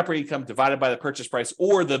your net operating income divided by the purchase price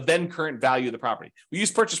or the then current value of the property. We use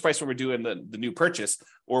purchase price when we're doing the new purchase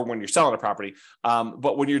or when you're selling a property.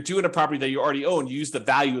 But when you're doing a property that you already own, you use the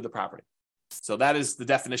value of the property. So that is the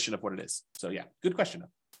definition of what it is. So yeah, good question.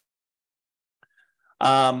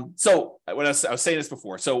 So when I was saying this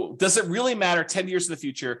before, so does it really matter 10 years in the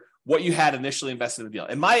future what you had initially invested in the deal?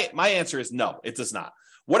 And my answer is no, it does not.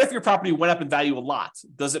 What if your property went up in value a lot?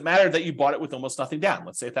 Does it matter that you bought it with almost nothing down?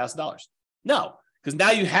 Let's say $1,000. No, because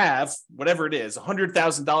now you have whatever it is,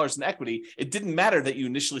 $100,000 in equity. It didn't matter that you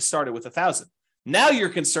initially started with $1,000. Now you're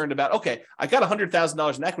concerned about, okay, I got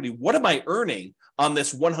 $100,000 in equity. What am I earning on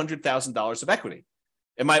this $100,000 of equity?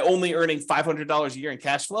 Am I only earning $500 a year in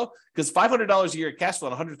cash flow? Because $500 a year in cash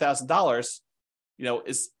flow on $100,000,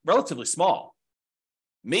 is relatively small.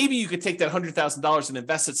 Maybe you could take that $100,000 and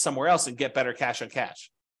invest it somewhere else and get better cash on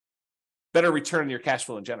cash, better return on your cash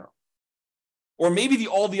flow in general. Or maybe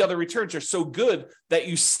all the other returns are so good that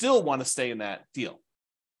you still want to stay in that deal,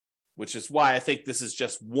 which is why I think this is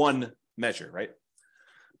just one measure, right?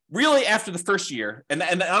 Really, after the first year, and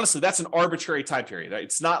honestly, that's an arbitrary time period. Right?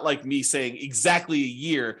 It's not like me saying exactly a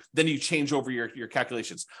year, then you change over your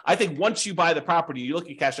calculations. I think once you buy the property, you look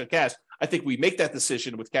at cash on cash, I think we make that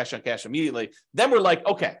decision with cash on cash immediately. Then we're like,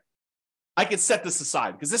 okay, I can set this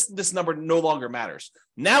aside because this number no longer matters.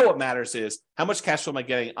 Now what matters is how much cash flow am I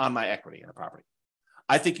getting on my equity in a property?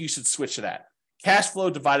 I think you should switch to that. Cash flow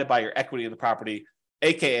divided by your equity in the property,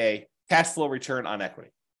 AKA cash flow return on equity.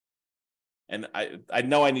 And I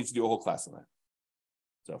know I need to do a whole class on that.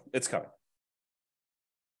 So it's coming.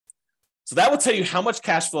 So that will tell you how much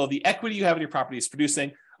cash flow the equity you have in your property is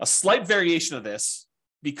producing. A slight variation of this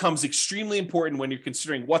becomes extremely important when you're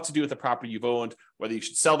considering what to do with the property you've owned, whether you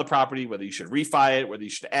should sell the property, whether you should refi it, whether you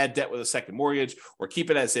should add debt with a second mortgage or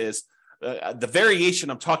keep it as is. The variation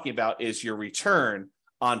I'm talking about is your return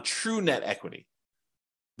on true net equity.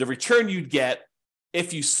 The return you'd get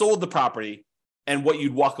if you sold the property and what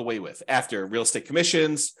you'd walk away with after real estate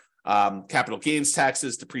commissions, capital gains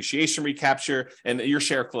taxes, depreciation recapture, and your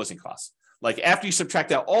share of closing costs. Like after you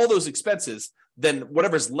subtract out all those expenses, then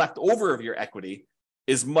whatever's left over of your equity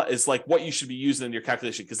is like what you should be using in your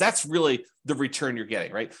calculation, because that's really the return you're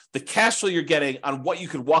getting, right? The cash flow you're getting on what you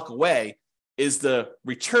could walk away is the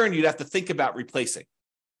return you'd have to think about replacing.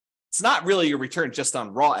 It's not really your return just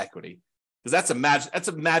on raw equity, because that's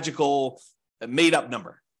a magical made up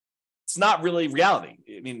number. It's not really reality.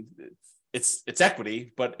 I mean, it's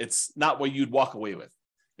equity, but it's not what you'd walk away with.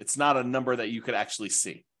 It's not a number that you could actually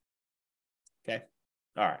see. Okay.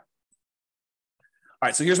 All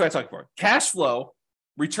right. So here's what I'm talking about. Cash flow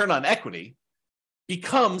return on equity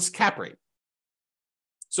becomes cap rate.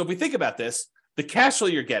 So if we think about this, the cash flow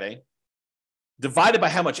you're getting divided by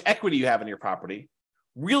how much equity you have in your property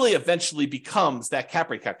really eventually becomes that cap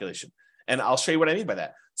rate calculation. And I'll show you what I mean by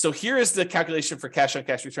that. So here is the calculation for cash on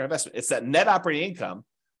cash return on investment. It's that net operating income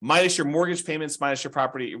minus your mortgage payments, minus your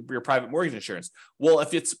private mortgage insurance. Well,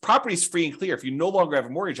 if it's property's free and clear, if you no longer have a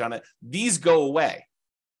mortgage on it, these go away.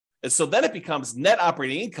 And so then it becomes net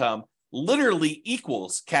operating income literally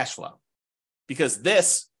equals cash flow, because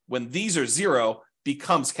this, when these are zero,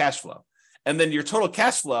 becomes cash flow. And then your total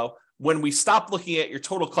cash flow, when we stop looking at your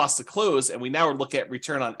total cost to close and we now look at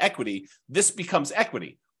return on equity, this becomes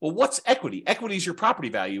equity. Well, what's equity? Equity is your property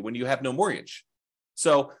value when you have no mortgage.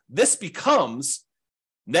 So this becomes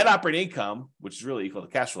net operating income, which is really equal to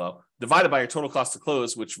cash flow, divided by your total cost to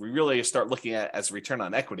close, which we really start looking at as return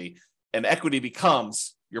on equity. And equity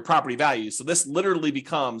becomes your property value. So this literally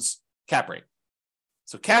becomes cap rate.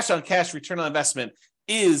 So cash on cash return on investment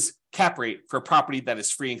is cap rate for a property that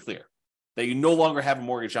is free and clear, that you no longer have a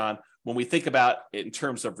mortgage on when we think about it in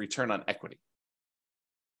terms of return on equity.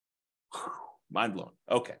 Mind blown.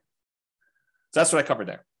 Okay. So that's what I covered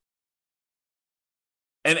there.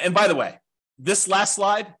 And by the way, this last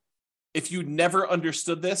slide, if you never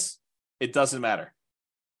understood this, it doesn't matter.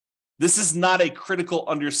 This is not a critical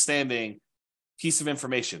understanding piece of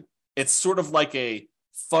information. It's sort of like a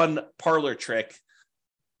fun parlor trick,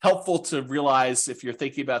 helpful to realize if you're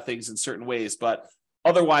thinking about things in certain ways, but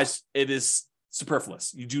otherwise it is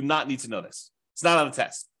superfluous. You do not need to know this. It's not on the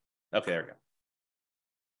test. Okay, there we go.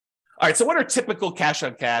 All right, so what are typical cash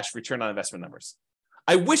on cash return on investment numbers?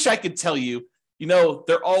 I wish I could tell you,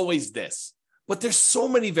 they're always this, but there's so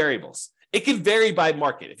many variables. It can vary by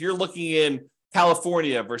market. If you're looking in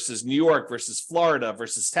California versus New York versus Florida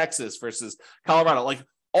versus Texas versus Colorado, like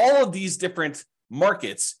all of these different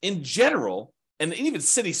markets in general, and even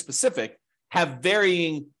city specific, have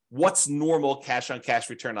varying what's normal cash on cash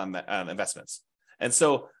return on investments. And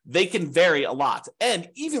so they can vary a lot. And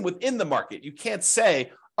even within the market, you can't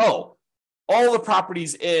say, oh, all the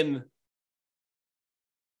properties in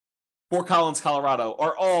Fort Collins, Colorado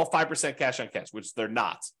are all 5% cash on cash, which they're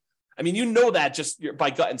not. I mean, you know that just by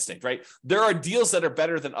gut instinct, right? There are deals that are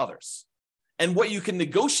better than others. And what you can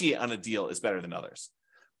negotiate on a deal is better than others.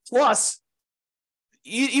 Plus,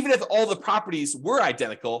 even if all the properties were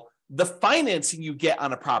identical, the financing you get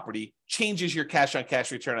on a property changes your cash on cash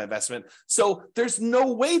return on investment. So there's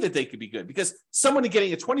no way that they could be good, because someone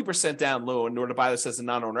getting a 20% down loan in order to buy this as a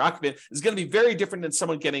non-owner occupant is going to be very different than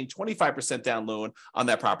someone getting 25% down loan on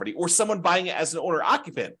that property, or someone buying it as an owner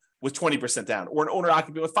occupant with 20% down, or an owner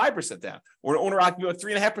occupant with 5% down, or an owner occupant with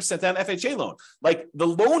 3.5% down FHA loan. Like the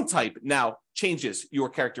loan type now changes your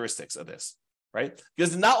characteristics of this, right?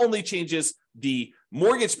 Because it not only changes the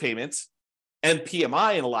mortgage payments and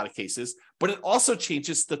PMI in a lot of cases, but it also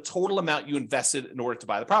changes the total amount you invested in order to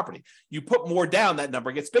buy the property. You put more down, that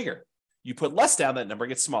number gets bigger. You put less down, that number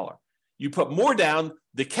gets smaller. You put more down,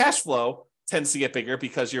 the cash flow tends to get bigger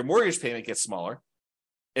because your mortgage payment gets smaller.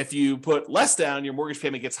 If you put less down, your mortgage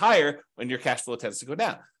payment gets higher and your cash flow tends to go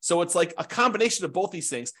down. So it's like a combination of both these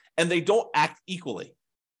things, and they don't act equally.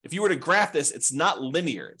 If you were to graph this, it's not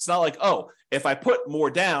linear. It's not like, oh, if I put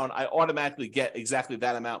more down, I automatically get exactly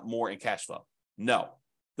that amount more in cash flow. No,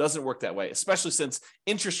 doesn't work that way, especially since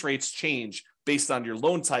interest rates change based on your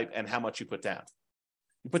loan type and how much you put down.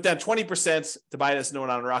 You put down 20% to buy it as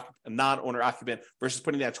a non-owner occupant versus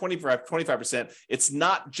putting down 25%. It's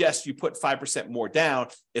not just you put 5% more down.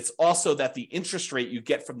 It's also that the interest rate you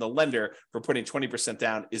get from the lender for putting 20%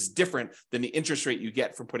 down is different than the interest rate you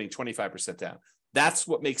get from putting 25% down. That's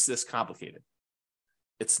what makes this complicated.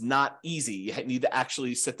 It's not easy. You need to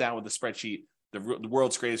actually sit down with a spreadsheet, the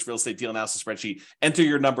world's greatest real estate deal analysis spreadsheet, enter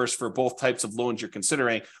your numbers for both types of loans you're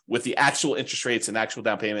considering with the actual interest rates and actual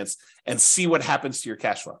down payments, and see what happens to your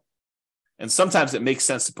cash flow. And sometimes it makes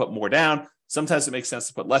sense to put more down. Sometimes it makes sense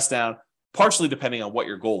to put less down, partially depending on what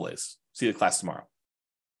your goal is. See the class tomorrow.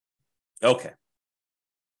 Okay.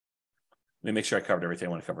 Let me make sure I covered everything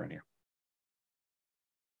I want to cover in here.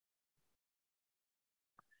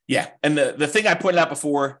 Yeah, and the thing I pointed out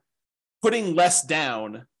before, putting less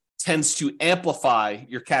down tends to amplify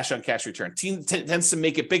your cash on cash return, tends to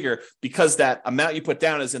make it bigger because that amount you put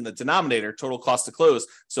down is in the denominator, total cost to close.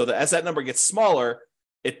 So that as that number gets smaller,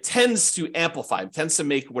 it tends to amplify, it tends to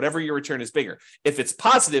make whatever your return is bigger. If it's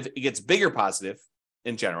positive, it gets bigger positive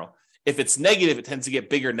in general. If it's negative, it tends to get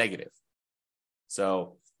bigger negative.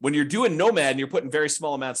 So when you're doing Nomad and you're putting very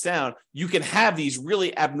small amounts down, you can have these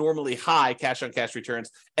really abnormally high cash on cash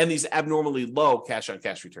returns and these abnormally low cash on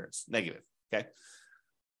cash returns, negative, okay?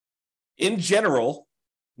 In general,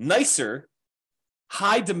 nicer,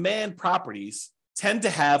 high demand properties tend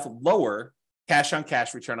to have lower cash on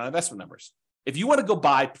cash return on investment numbers. If you want to go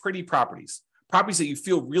buy pretty properties that you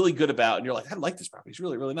feel really good about, and you're like, I like this property, it's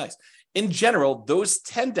really, really nice. In general, those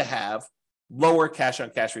tend to have lower cash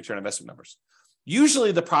on cash return investment numbers.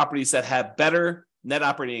 Usually the properties that have better net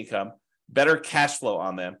operating income, better cash flow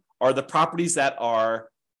on them are the properties that are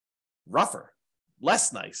rougher,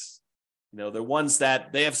 less nice. They're ones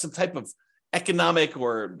that they have some type of economic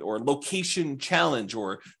or location challenge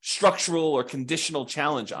or structural or conditional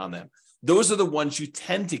challenge on them. Those are the ones you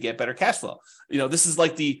tend to get better cash flow. This is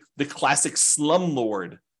like the classic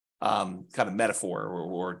slumlord kind of metaphor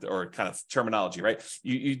or kind of terminology, right?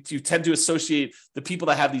 You tend to associate the people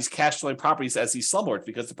that have these cash flowing properties as these slumlords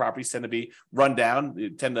because the properties tend to be run down.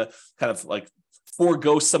 You tend to kind of like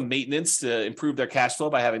forego some maintenance to improve their cash flow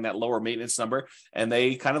by having that lower maintenance number. And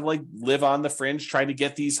they kind of like live on the fringe trying to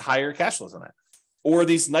get these higher cash flows on that. Or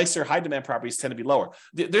these nicer high demand properties tend to be lower.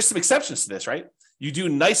 There's some exceptions to this, right? You do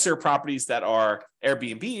nicer properties that are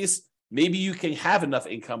Airbnbs, maybe you can have enough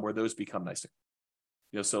income where those become nicer.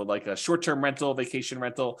 So like a short-term rental, vacation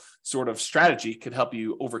rental sort of strategy could help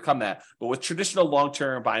you overcome that. But with traditional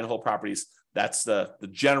long-term buy and hold properties, that's the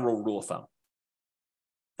general rule of thumb.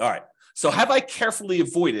 All right. So have I carefully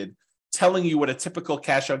avoided telling you what a typical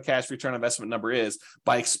cash on cash return on investment number is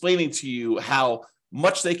by explaining to you how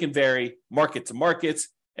much they can vary market to market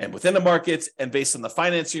and within the markets and based on the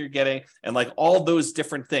financing you're getting and like all those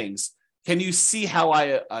different things? Can you see how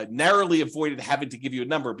I narrowly avoided having to give you a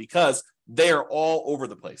number because they are all over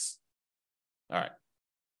the place? All right.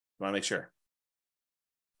 I want to make sure.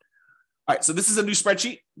 All right. So this is a new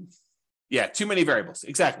spreadsheet. Yeah, too many variables.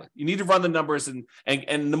 Exactly. You need to run the numbers and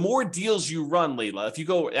the more deals you run, Layla, if you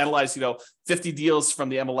go analyze, 50 deals from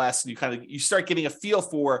the MLS and you start getting a feel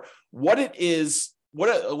for what it is,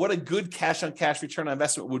 what a good cash on cash return on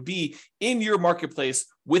investment would be in your marketplace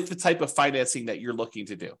with the type of financing that you're looking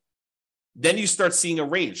to do. Then you start seeing a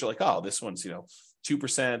range. You're like, oh, this one's,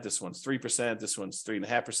 2%, this one's 3%, this one's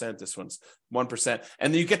 3.5%, this one's 1%.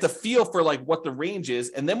 And then you get the feel for like what the range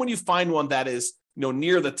is. And then when you find one that is,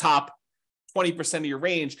 near the top 20% of your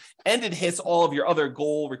range, and it hits all of your other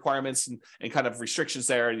goal requirements and kind of restrictions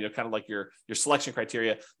there, and kind of like your selection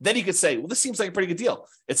criteria, then you could say, well, this seems like a pretty good deal.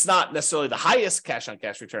 It's not necessarily the highest cash on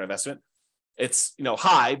cash return investment. It's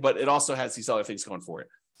high, but it also has these other things going for it.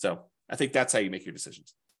 So I think that's how you make your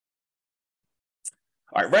decisions.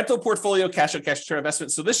 All right, rental portfolio, cash on cash return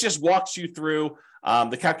investment. So this just walks you through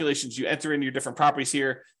the calculations. You enter in your different properties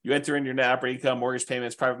here. You enter in your net operating income, mortgage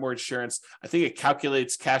payments, private mortgage insurance. I think it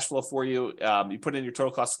calculates cash flow for you. You put in your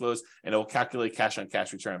total cost to close, and it will calculate cash on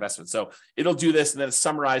cash return investment. So it'll do this, and then it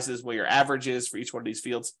summarizes what your average is for each one of these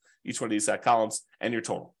fields, each one of these columns, and your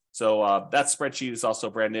total. So that spreadsheet is also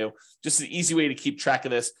brand new. Just an easy way to keep track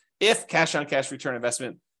of this. If cash on cash return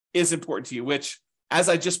investment is important to you, which, as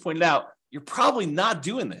I just pointed out, you're probably not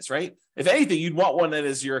doing this, right? If anything, you'd want one that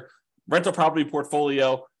is your rental property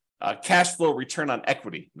portfolio cash flow return on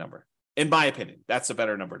equity number. In my opinion, that's a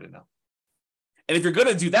better number to know. And if you're going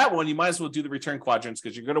to do that one, you might as well do the return quadrants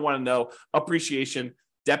because you're going to want to know appreciation,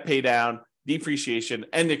 debt pay down, depreciation,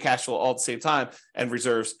 and the cash flow all at the same time, and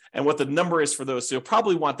reserves, and what the number is for those. So you'll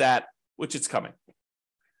probably want that, which it's coming.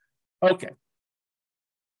 Okay.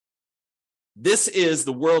 This is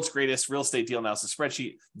the world's greatest real estate deal analysis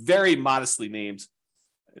spreadsheet, very modestly named.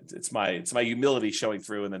 It's my humility showing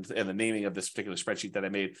through in the naming of this particular spreadsheet that I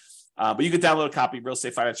made. But you can download a copy,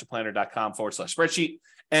 realestatefinancialplanner.com/spreadsheet.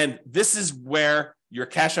 And this is where your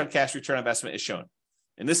cash on cash return on investment is shown.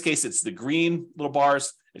 In this case, it's the green little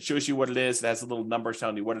bars. It shows you what it is. It has a little number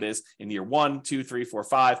telling you what it is in year 1, 2, 3, 4,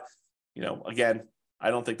 5. Again,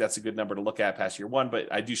 I don't think that's a good number to look at past year 1,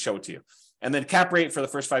 but I do show it to you. And then cap rate for the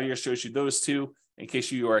first 5 years shows you those two in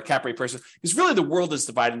case you are a cap rate person. Because really the world is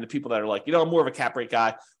divided into people that are like, I'm more of a cap rate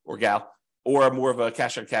guy or gal, or I'm more of a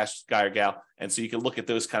cash on cash guy or gal. And so you can look at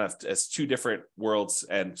those kind of as two different worlds.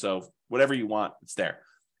 And so whatever you want, it's there.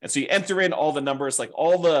 And so you enter in all the numbers, like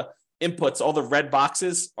all the inputs, all the red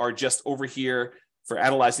boxes are just over here for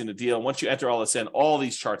analyzing the deal. And once you enter all this in, all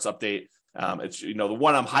these charts update. It's the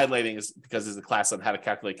one I'm highlighting is because there's a class on how to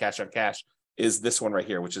calculate cash on cash. is this one right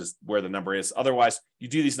here, which is where the number is. Otherwise, you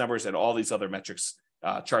do these numbers and all these other metrics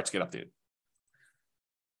charts get updated.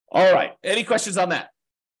 All right. Any questions on that?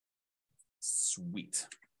 Sweet.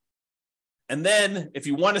 And then if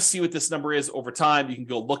you want to see what this number is over time, you can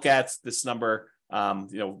go look at this number,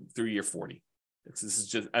 through year 40. This is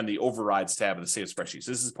just on the overrides tab of the same spreadsheet.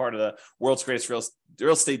 So this is part of the world's greatest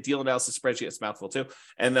real estate deal analysis spreadsheet. It's a mouthful too.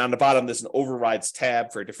 And on the bottom, there's an overrides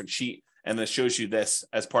tab for a different sheet. And then it shows you this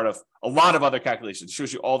as part of a lot of other calculations. It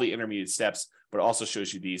shows you all the intermediate steps, but it also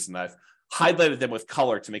shows you these. And I've highlighted them with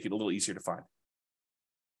color to make it a little easier to find.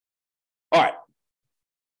 All right.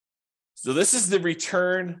 So this is the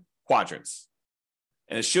return quadrants.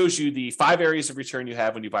 And it shows you the 5 areas of return you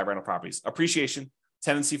have when you buy rental properties. Appreciation,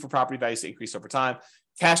 tendency for property values to increase over time.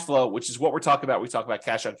 Cash flow, which is what we're talking about. We talk about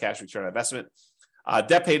cash on cash return on investment.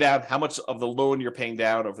 Debt pay down, how much of the loan you're paying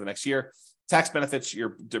down over the next year. Tax benefits,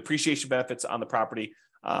 your depreciation benefits on the property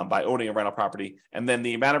by owning a rental property. And then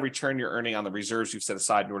the amount of return you're earning on the reserves you've set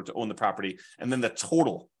aside in order to own the property. And then the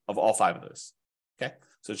total of all 5 of those. Okay,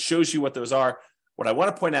 so it shows you what those are. What I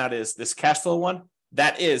want to point out is this cash flow one,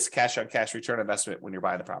 that is cash on cash return on investment when you're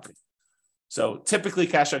buying the property. So typically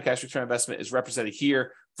cash on cash return on investment is represented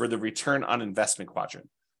here for the return on investment quadrant.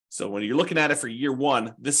 So when you're looking at it for year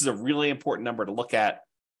 1, this is a really important number to look at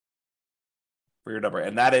for your number.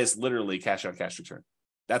 And that is literally cash on cash return.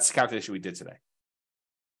 That's the calculation we did today.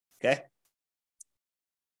 Okay.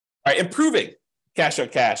 All right. Improving cash on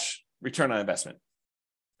cash return on investment.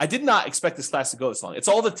 I did not expect this class to go this long. It's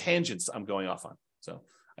all the tangents I'm going off on. So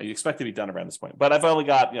I expect to be done around this point, but I've only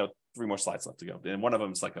got 3 more slides left to go. And one of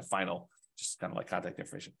them is like a final, just kind of like contact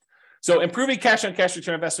information. So improving cash on cash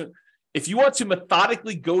return on investment. If you want to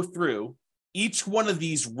methodically go through each one of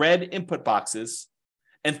these red input boxes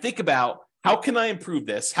and think about how can I improve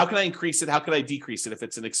this? How can I increase it? How can I decrease it? If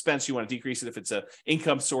it's an expense, you want to decrease it. If it's an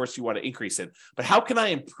income source, you want to increase it. But how can I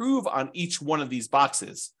improve on each one of these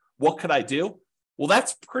boxes? What could I do? Well,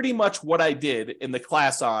 that's pretty much what I did in the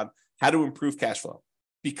class on how to improve cash flow.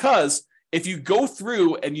 Because if you go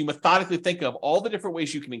through and you methodically think of all the different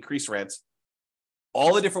ways you can increase rent,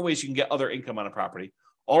 all the different ways you can get other income on a property,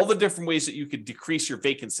 all the different ways that you could decrease your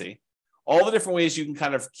vacancy, all the different ways you can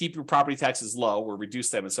kind of keep your property taxes low or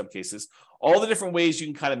reduce them in some cases, all the different ways you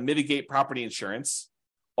can kind of mitigate property insurance,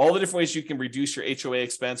 all the different ways you can reduce your HOA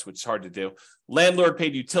expense, which is hard to do, landlord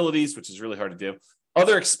paid utilities, which is really hard to do,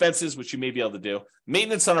 other expenses, which you may be able to do,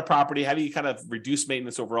 maintenance on a property, how do you kind of reduce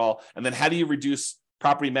maintenance overall, and then how do you reduce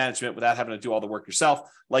property management without having to do all the work yourself?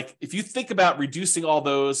 Like if you think about reducing all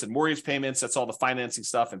those and mortgage payments, that's all the financing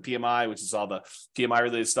stuff, and PMI, which is all the PMI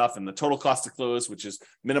related stuff, and the total cost to close, which is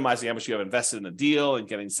minimizing how much you have invested in the deal and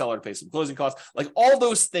getting seller to pay some closing costs, like all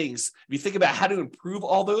those things. If you think about how to improve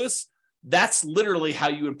all those, that's literally how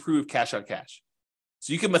you improve cash on cash.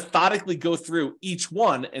 So you can methodically go through each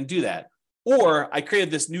one and do that. Or I created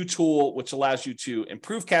this new tool, which allows you to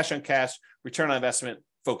improve cash on cash, return on investment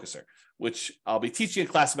focuser, which I'll be teaching a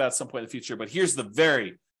class about at some point in the future. But here's the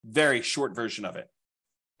very, very short version of it.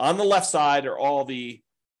 On the left side are all the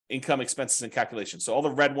income, expenses, and calculations. So all the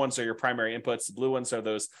red ones are your primary inputs. The blue ones are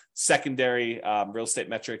those secondary real estate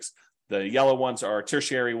metrics. The yellow ones are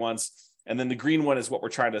tertiary ones. And then the green one is what we're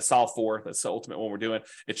trying to solve for. That's the ultimate one we're doing.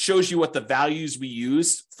 It shows you what the values we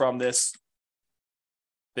use from this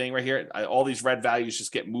thing right here. All these red values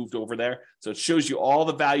just get moved over there. So it shows you all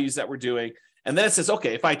the values that we're doing. And then it says,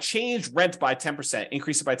 okay, if I change rent by 10%,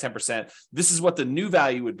 increase it by 10%, this is what the new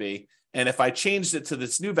value would be. And if I changed it to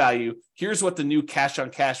this new value, here's what the new cash on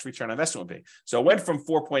cash return on investment would be. So it went from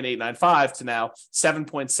 4.895 to now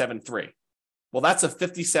 7.73. Well, that's a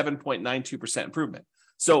 57.92% improvement.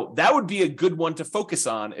 So that would be a good one to focus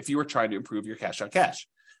on if you were trying to improve your cash on cash.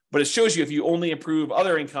 But it shows you if you only improve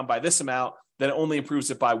other income by this amount, then it only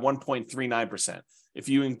improves it by 1.39%. If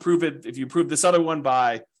you improve this other one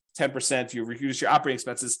by 10%, you reduce your operating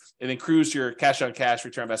expenses, it improves your cash on cash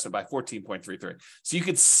return on investment by 14.33. So you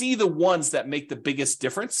could see the ones that make the biggest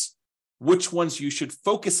difference, which ones you should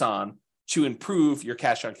focus on to improve your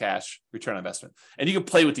cash on cash return on investment. And you can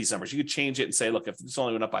play with these numbers. You could change it and say, look, if this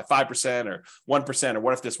only went up by 5% or 1%, or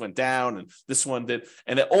what if this went down and this one did,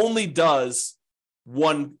 and it only does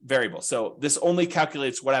one variable. So this only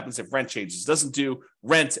calculates what happens if rent changes. It doesn't do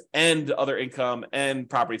rent and other income and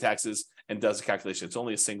property taxes and does a calculation. It's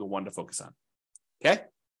only a single one to focus on. Okay.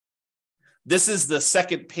 This is the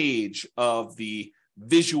second page of the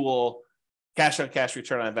visual cash on cash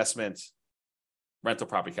return on investment rental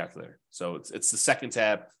property calculator. So it's the second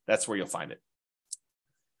tab. That's where you'll find it.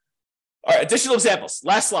 All right, additional examples.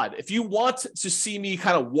 Last slide. If you want to see me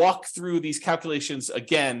kind of walk through these calculations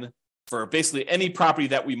again for basically any property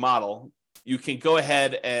that we model, you can go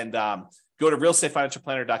ahead and go to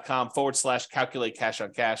realestatefinancialplanner.com/calculate cash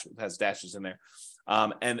on cash. It has dashes in there.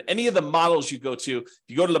 And any of the models you go to, if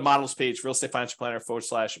you go to the models page, Real Estate Financial Planner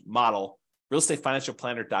 /model,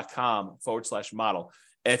 realestatefinancialplanner.com/model.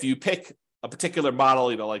 And if you pick a particular model,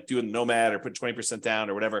 like doing Nomad or put 20% down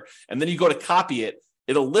or whatever, and then you go to copy it,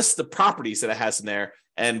 it'll list the properties that it has in there.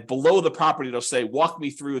 And below the property, it'll say, walk me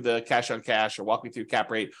through the cash on cash, or walk me through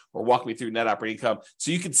cap rate, or walk me through net operating income.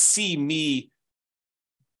 So you can see me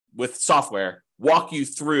with software walk you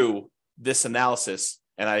through this analysis.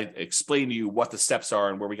 And I explain to you what the steps are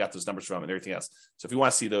and where we got those numbers from and everything else. So if you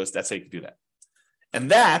want to see those, that's how you can do that.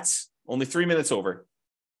 And that's only 3 minutes over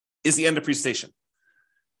is the end of presentation.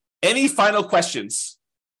 Any final questions?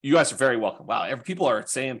 You guys are very welcome. Wow, people are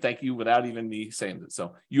saying thank you without even me saying it.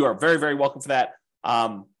 So you are very, very welcome for that.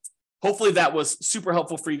 Hopefully that was super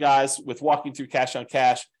helpful for you guys with walking through cash on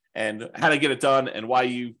cash and how to get it done and why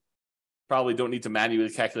you probably don't need to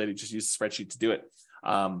manually calculate it, just use the spreadsheet to do it.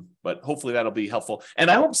 But hopefully that'll be helpful.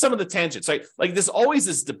 And I hope some of the tangents, like there's always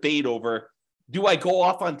this debate over, do I go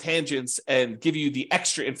off on tangents and give you the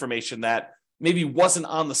extra information that maybe wasn't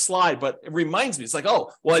on the slide, but it reminds me, it's like,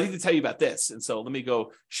 oh, well, I need to tell you about this. And so let me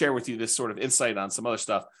go share with you this sort of insight on some other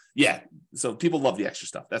stuff. Yeah. So people love the extra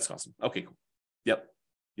stuff. That's awesome. Okay, cool. Yep.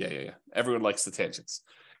 Yeah. Everyone likes the tangents.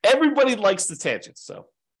 Everybody likes the tangents. So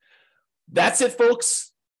that's it,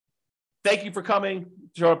 folks. Thank you for coming.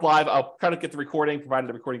 Show up live. I'll try to get the recording, provided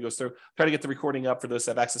the recording goes through. Try to get the recording up for those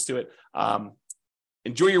that have access to it.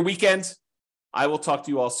 Enjoy your weekend. I will talk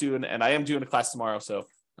to you all soon. And I am doing a class tomorrow. So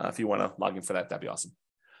if you want to log in for that, that'd be awesome.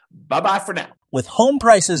 Bye-bye for now. With home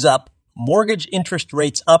prices up, mortgage interest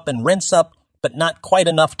rates up, and rents up, but not quite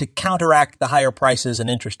enough to counteract the higher prices and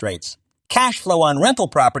interest rates, cash flow on rental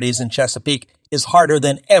properties in Chesapeake is harder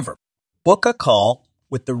than ever. Book a call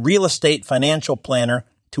with the Real Estate Financial Planner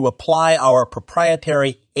to apply our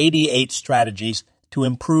proprietary 88 strategies to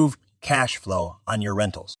improve cash flow on your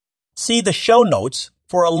rentals. See the show notes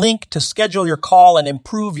for a link to schedule your call and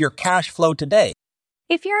improve your cash flow today.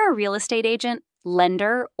 If you're a real estate agent,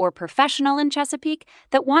 lender, or professional in Chesapeake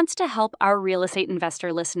that wants to help our real estate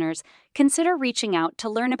investor listeners, consider reaching out to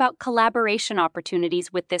learn about collaboration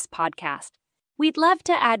opportunities with this podcast. We'd love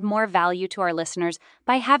to add more value to our listeners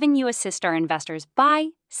by having you assist our investors buy,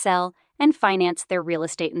 sell, and finance their real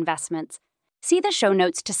estate investments. See the show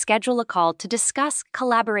notes to schedule a call to discuss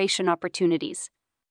collaboration opportunities.